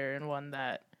interesting player, and one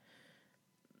that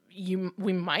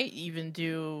we might even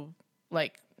do,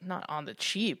 like, not on the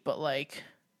cheap, but like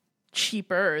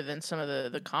cheaper than some of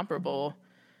the comparable,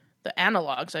 the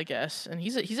analogs, I guess. And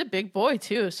he's a big boy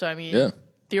too, so I mean,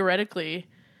 theoretically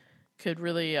could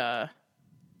really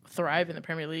thrive in the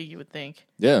Premier League, you would think.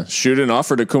 Yeah, shoot an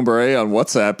offer to Kumbare on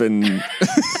WhatsApp and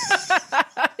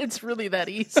it's really that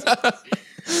easy.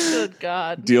 Good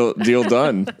God. Deal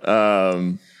done.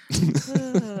 Oh,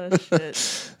 shit.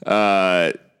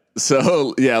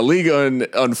 So yeah, Liga,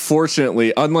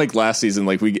 unfortunately, unlike last season,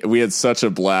 like we had such a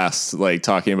blast, like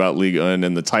talking about Liga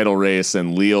and the title race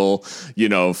and Lille,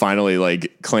 finally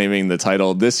like claiming the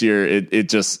title. This year, it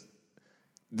just,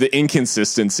 the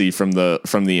inconsistency from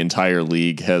the entire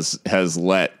league has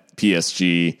let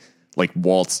PSG like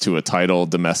waltz to a title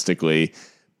domestically.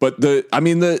 But the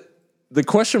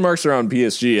question marks around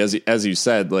PSG, as you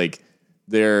said, like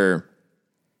they're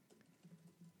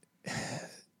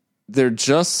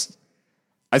just,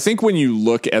 I think when you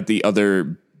look at the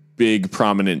other big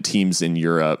prominent teams in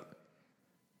Europe,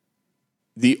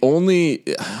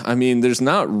 there's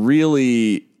not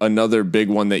really another big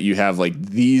one that you have like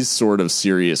these sort of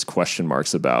serious question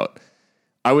marks about.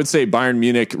 I would say Bayern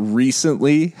Munich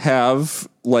recently have,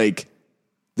 like,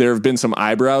 there have been some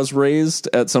eyebrows raised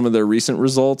at some of their recent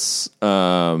results.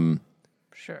 Sure.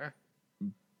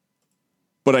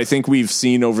 But I think we've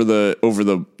seen over the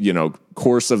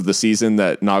course of the season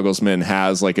that Nagelsmann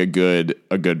has like a good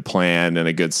plan and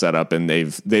a good setup, and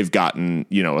they've gotten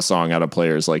a song out of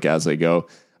players like as they go.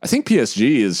 I think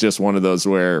PSG is just one of those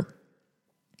where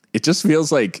it just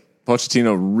feels like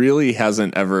Pochettino really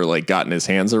hasn't ever like gotten his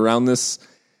hands around this,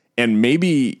 and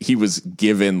maybe he was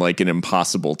given like an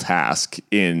impossible task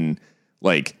in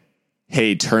like,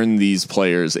 hey, turn these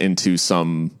players into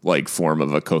some like form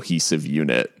of a cohesive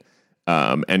unit.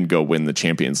 And go win the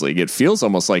Champions League. It feels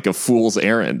almost like a fool's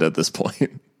errand at this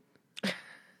point.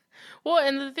 Well,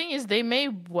 and the thing is, they may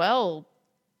well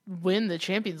win the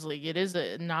Champions League. It is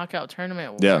a knockout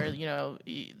tournament where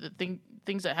the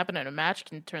things that happen in a match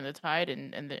can turn the tide,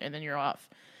 and then you're off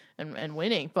and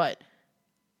winning. But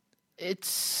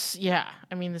it's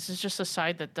I mean, this is just a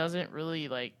side that doesn't really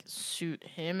like suit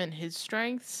him and his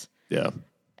strengths. Yeah,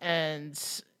 and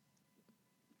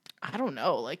I don't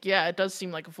know. Like, yeah, it does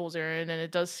seem like a fool's errand, and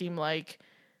it does seem like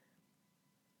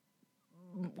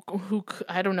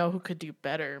I don't know who could do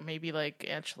better. Maybe like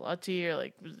Ancelotti, or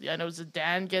like, I know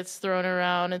Zidane gets thrown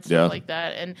around and stuff like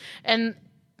that. And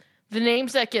the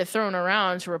names that get thrown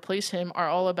around to replace him are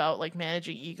all about like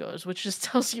managing egos, which just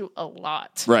tells you a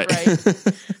lot, right?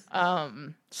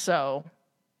 So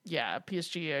yeah,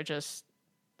 PSG are just,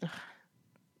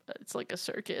 it's like a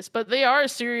circus, but they are a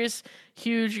serious,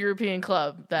 huge European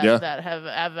club that have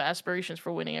aspirations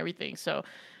for winning everything. So,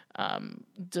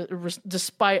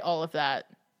 despite all of that,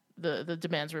 the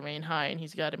demands remain high, and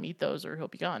he's got to meet those or he'll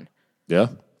be gone. Yeah.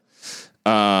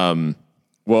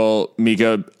 Well,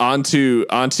 Mika, onto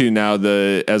now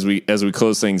as we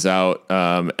close things out.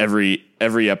 Every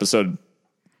episode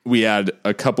we add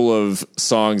a couple of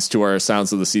songs to our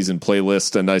Sounds of the Season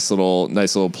playlist, a nice little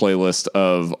playlist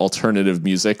of alternative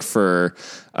music for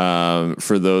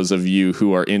those of you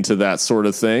who are into that sort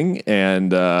of thing.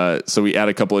 And so we add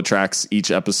a couple of tracks each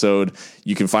episode.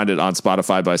 You can find it on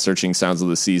Spotify by searching Sounds of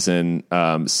the Season,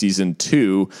 Season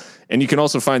 2. And you can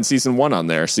also find Season 1 on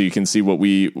there. So you can see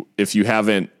if you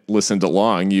haven't listened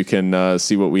along, you can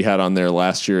see what we had on there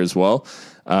last year as well.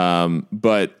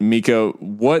 But Mika,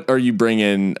 what are you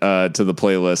bringing to the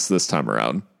playlist this time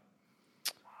around?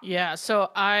 Yeah,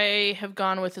 so I have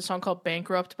gone with a song called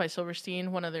Bankrupt by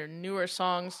Silverstein, one of their newer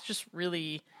songs.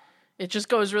 It just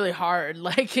goes really hard.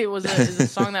 Like it was a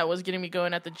song that was getting me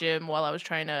going at the gym while I was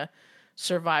trying to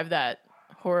survive that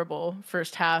horrible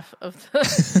first half of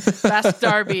the Basque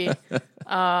Derby.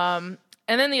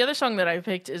 And then the other song that I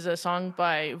picked is a song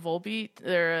by Volbeat.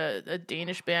 They're a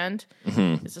Danish band.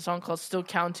 Mm-hmm. It's a song called Still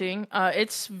Counting.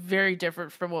 It's very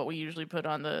different from what we usually put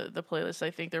on the playlist. I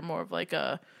think they're more of like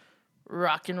a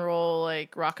rock and roll,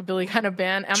 like rockabilly kind of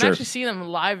band. I'm actually seeing them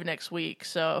live next week.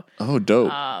 So,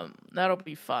 dope. That'll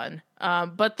be fun.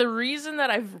 But the reason that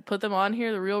I've put them on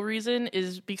here, the real reason,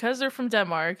 is because they're from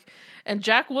Denmark. And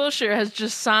Jack Wilshere has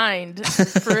just signed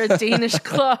for a Danish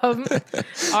club,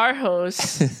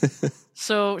 Aarhus.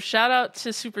 So shout out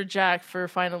to Super Jack for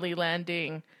finally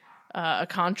landing a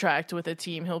contract with a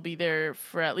team. He'll be there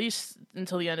for at least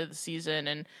until the end of the season.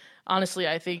 And honestly,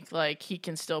 I think like he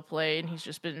can still play, and he's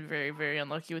just been very, very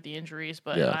unlucky with the injuries.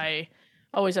 But I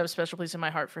always have a special place in my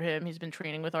heart for him. He's been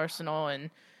training with Arsenal, and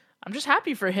I'm just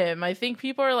happy for him. I think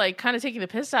people are like kind of taking the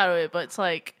piss out of it, but it's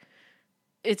like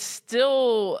it's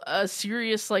still a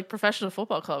serious like professional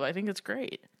football club. I think it's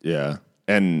great. Yeah,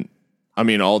 and I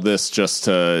mean all this just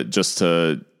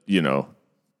to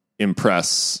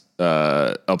impress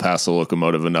El Paso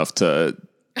Locomotive enough to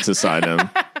sign him.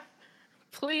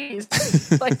 Please,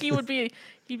 like he'd be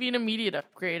an immediate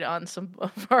upgrade on some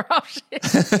of our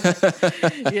options.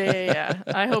 Yeah.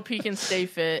 I hope he can stay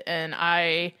fit, and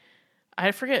I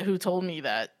forget who told me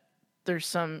that there's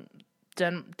some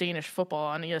Danish football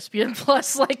on ESPN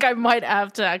Plus. Like I might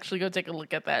have to actually go take a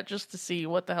look at that just to see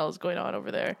what the hell is going on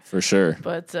over there. For sure.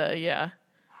 But yeah.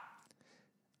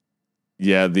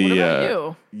 Yeah, what about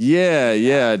you?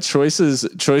 Yeah. Choices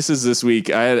this week.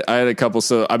 I had a couple.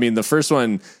 So I mean, the first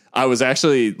one, I was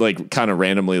actually like kind of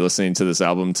randomly listening to this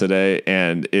album today,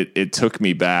 and it took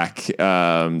me back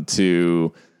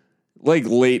to like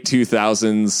late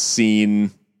 2000s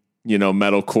scene,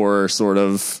 metalcore sort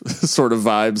of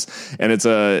vibes. And it's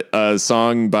a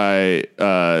song by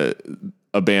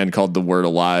a band called The Word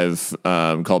Alive,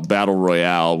 called Battle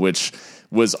Royale, which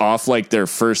was off like their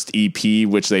first EP,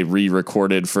 which they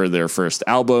re-recorded for their first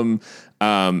album.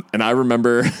 And I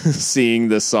remember seeing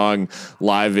this song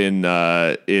live in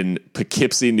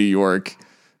Poughkeepsie, New York,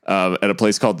 at a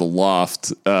place called The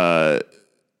Loft. It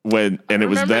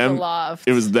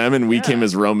was them and We Came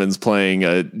as Romans playing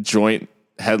a joint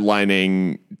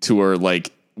headlining tour,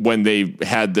 like when they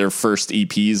had their first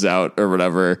EPs out or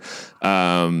whatever,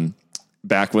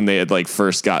 back when they had like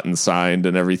first gotten signed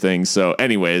and everything. So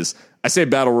anyways, I say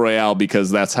Battle Royale because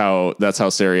that's how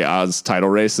Serie A's title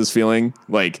race is feeling.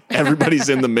 Like everybody's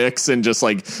in the mix and just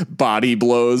like body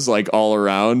blows like all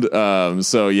around.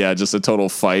 So yeah, just a total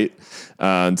fight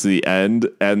to the end.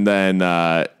 And then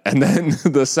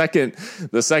the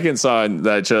second song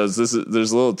that I chose, there's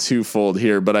a little twofold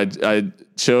here, but I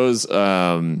chose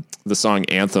the song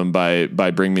Anthem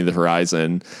by Bring Me the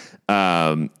Horizon,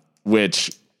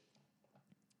 which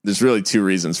there's really two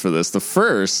reasons for this. The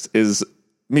first is,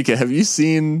 Mika, have you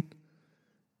seen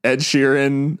Ed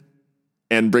Sheeran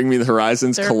and Bring Me the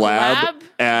Horizon's collab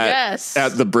at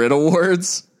the Brit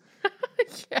Awards?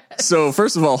 Yes. So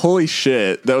first of all, holy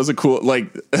shit, that was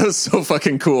that was so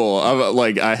fucking cool.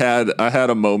 I had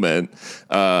a moment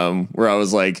where I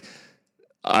was like,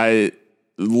 I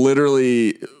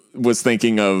literally was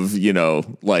thinking of,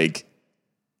 like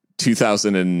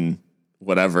 2000 and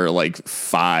whatever, like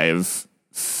 5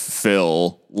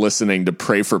 Phil listening to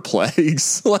Pray for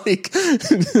Plagues, like,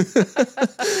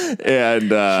 and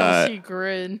Chelsea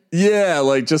Grin. Yeah,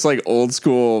 like just like old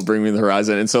school Bring Me the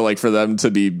Horizon. And so like for them to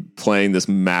be playing this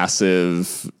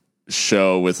massive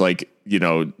show with like,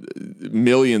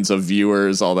 millions of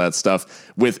viewers, all that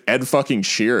stuff, with Ed fucking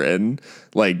Sheeran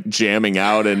like jamming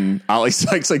out and Ali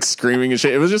Sykes like screaming and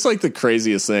shit. It was just like the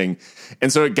craziest thing.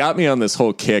 And so it got me on this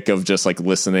whole kick of just like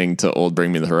listening to old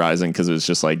Bring Me the Horizon, because it was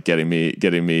just like getting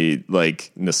me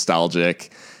like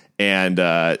nostalgic. And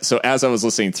so as I was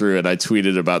listening through it, I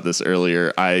tweeted about this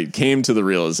earlier. I came to the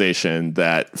realization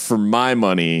that for my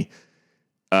money,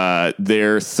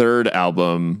 their third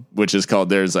album, which is called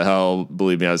There's a Hell,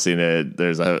 believe me, I've seen it.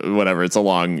 There's a whatever. It's a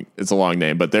long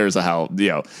name, but There's a Hell,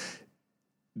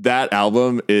 that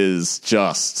album is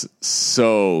just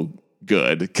so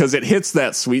good because it hits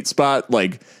that sweet spot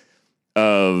like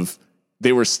of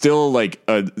they were still like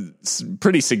a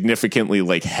pretty significantly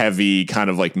like heavy kind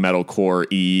of like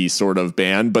metalcore-y sort of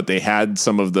band, but they had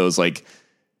some of those like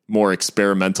more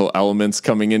experimental elements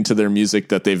coming into their music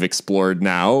that they've explored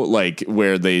now, like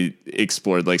where they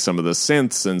explored like some of the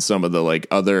synths and some of the like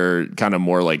other kind of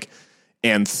more like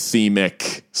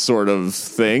anthemic sort of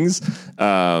things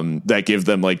that give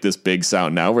them like this big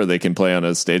sound now where they can play on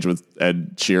a stage with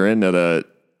Ed Sheeran at a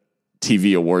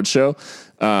TV award show.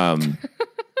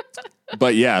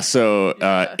 But yeah, so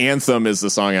Anthem is the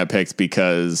song I picked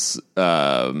because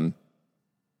it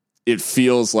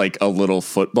feels like a little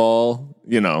football,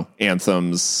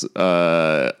 anthems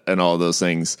and all those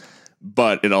things.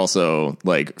 But it also,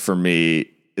 like, for me,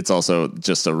 it's also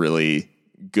just a really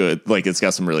good, like, it's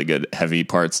got some really good heavy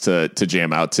parts to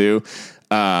jam out to.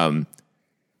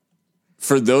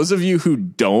 For those of you who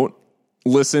don't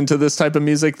listen to this type of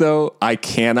music, though, I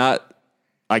cannot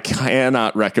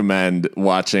recommend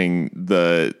watching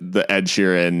the Ed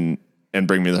Sheeran and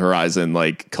Bring Me the Horizon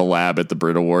like collab at the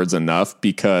Brit Awards enough,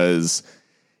 because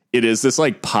it is this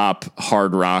like pop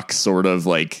hard rock sort of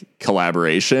like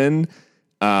collaboration.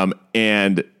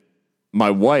 And my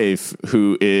wife,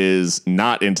 who is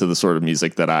not into the sort of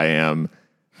music that I am,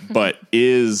 but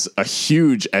is a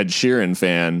huge Ed Sheeran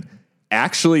fan,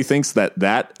 actually thinks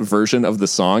that version of the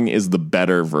song is the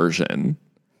better version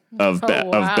of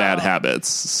Bad Habits.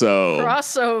 So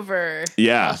crossover.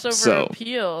 Yeah. Crossover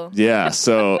appeal. Yeah.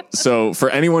 So for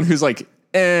anyone who's like,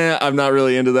 I'm not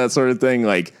really into that sort of thing,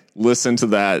 like listen to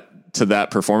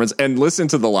that performance and listen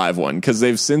to the live one, because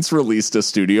they've since released a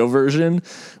studio version,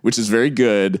 which is very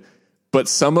good. But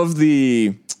some of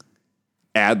the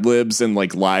ad libs and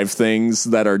like live things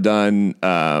that are done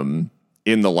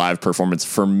in the live performance,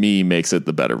 for me, makes it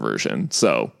the better version.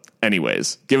 So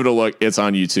anyways, give it a look. It's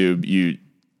on YouTube. You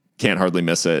can't hardly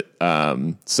miss it.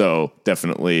 So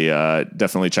definitely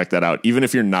check that out, even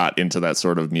if you're not into that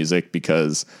sort of music,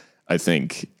 because I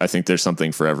think there's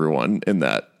something for everyone in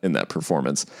that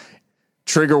performance.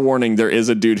 Trigger warning: there is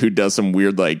a dude who does some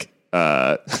weird like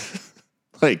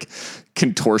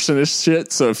contortionist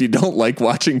shit. So if you don't like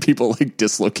watching people like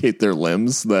dislocate their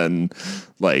limbs, then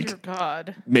like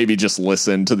maybe just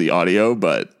listen to the audio.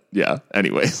 But yeah,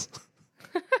 anyways.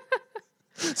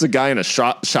 It's a guy in a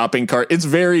shopping cart. It's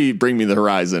very Bring Me the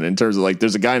Horizon in terms of like,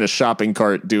 there's a guy in a shopping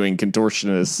cart doing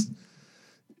contortionist.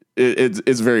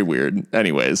 It's very weird.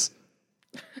 Anyways.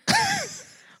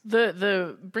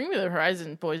 The Bring Me the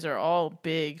Horizon boys are all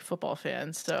big football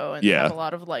fans. So, and they have a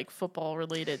lot of like football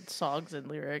related songs and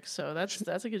lyrics. So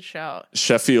that's a good shout.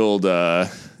 Sheffield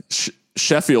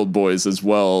boys as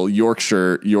well.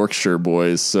 Yorkshire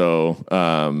boys. So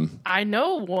I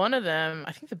know one of them,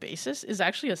 I think the bassist, is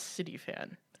actually a City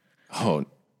fan. Oh,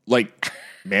 like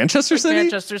Manchester City?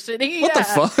 Manchester City. What the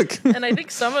fuck? And I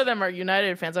think some of them are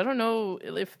United fans. I don't know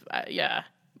if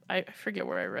I forget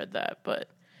where I read that, but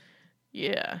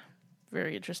yeah,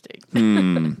 very interesting.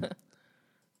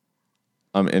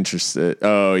 I'm interested.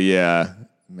 Oh yeah,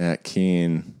 Matt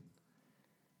Keane.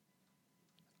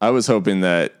 I was hoping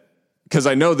that, because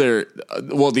I know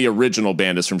the original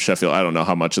band is from Sheffield. I don't know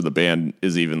how much of the band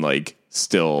is even like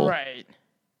still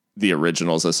the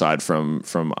originals aside from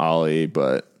Ollie,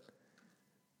 but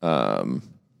right.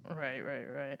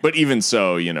 But even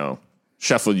so,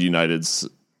 Sheffield United's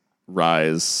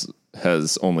rise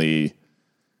has only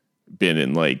been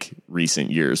in like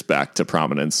recent years back to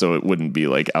prominence, so it wouldn't be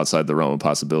like outside the realm of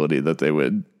possibility that they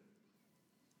would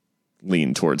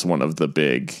lean towards one of the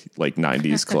big like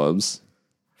 90s clubs.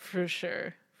 For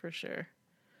sure.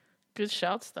 Good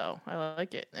shouts, though. I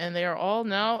like it. And they are all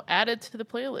now added to the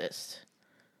playlist.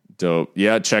 Dope.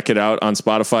 Yeah, check it out on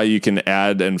Spotify. You can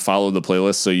add and follow the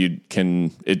playlist so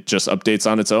it just updates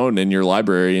on its own in your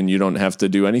library and you don't have to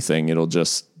do anything.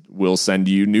 We'll send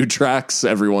you new tracks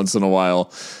every once in a while.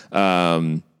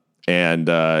 So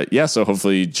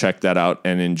hopefully check that out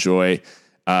and enjoy.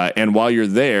 And while you're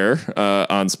there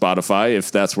on Spotify,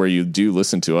 if that's where you do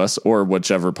listen to us, or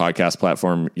whichever podcast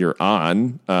platform you're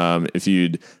on, if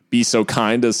you'd be so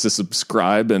kind as to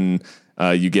subscribe, and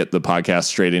you get the podcast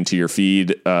straight into your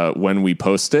feed when we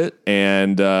post it,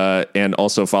 and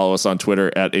also follow us on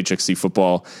Twitter at HXC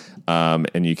Football,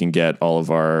 and you can get all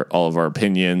of our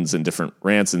opinions and different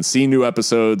rants and see new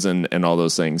episodes and all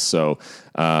those things. So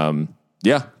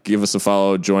yeah, give us a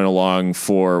follow, join along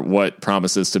for what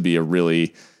promises to be a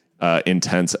really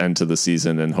intense end to the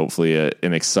season, and hopefully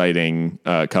an exciting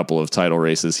couple of title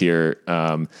races here.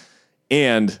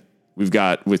 And we've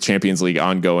got, with Champions League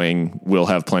ongoing, we'll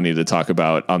have plenty to talk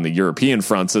about on the European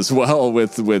fronts as well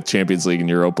with Champions League and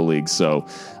Europa League. So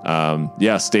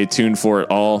stay tuned for it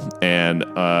all. And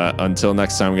until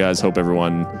next time, guys, hope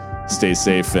everyone stays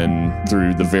safe and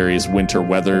through the various winter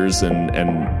weathers and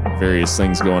various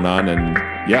things going on.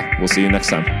 And we'll see you next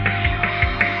time.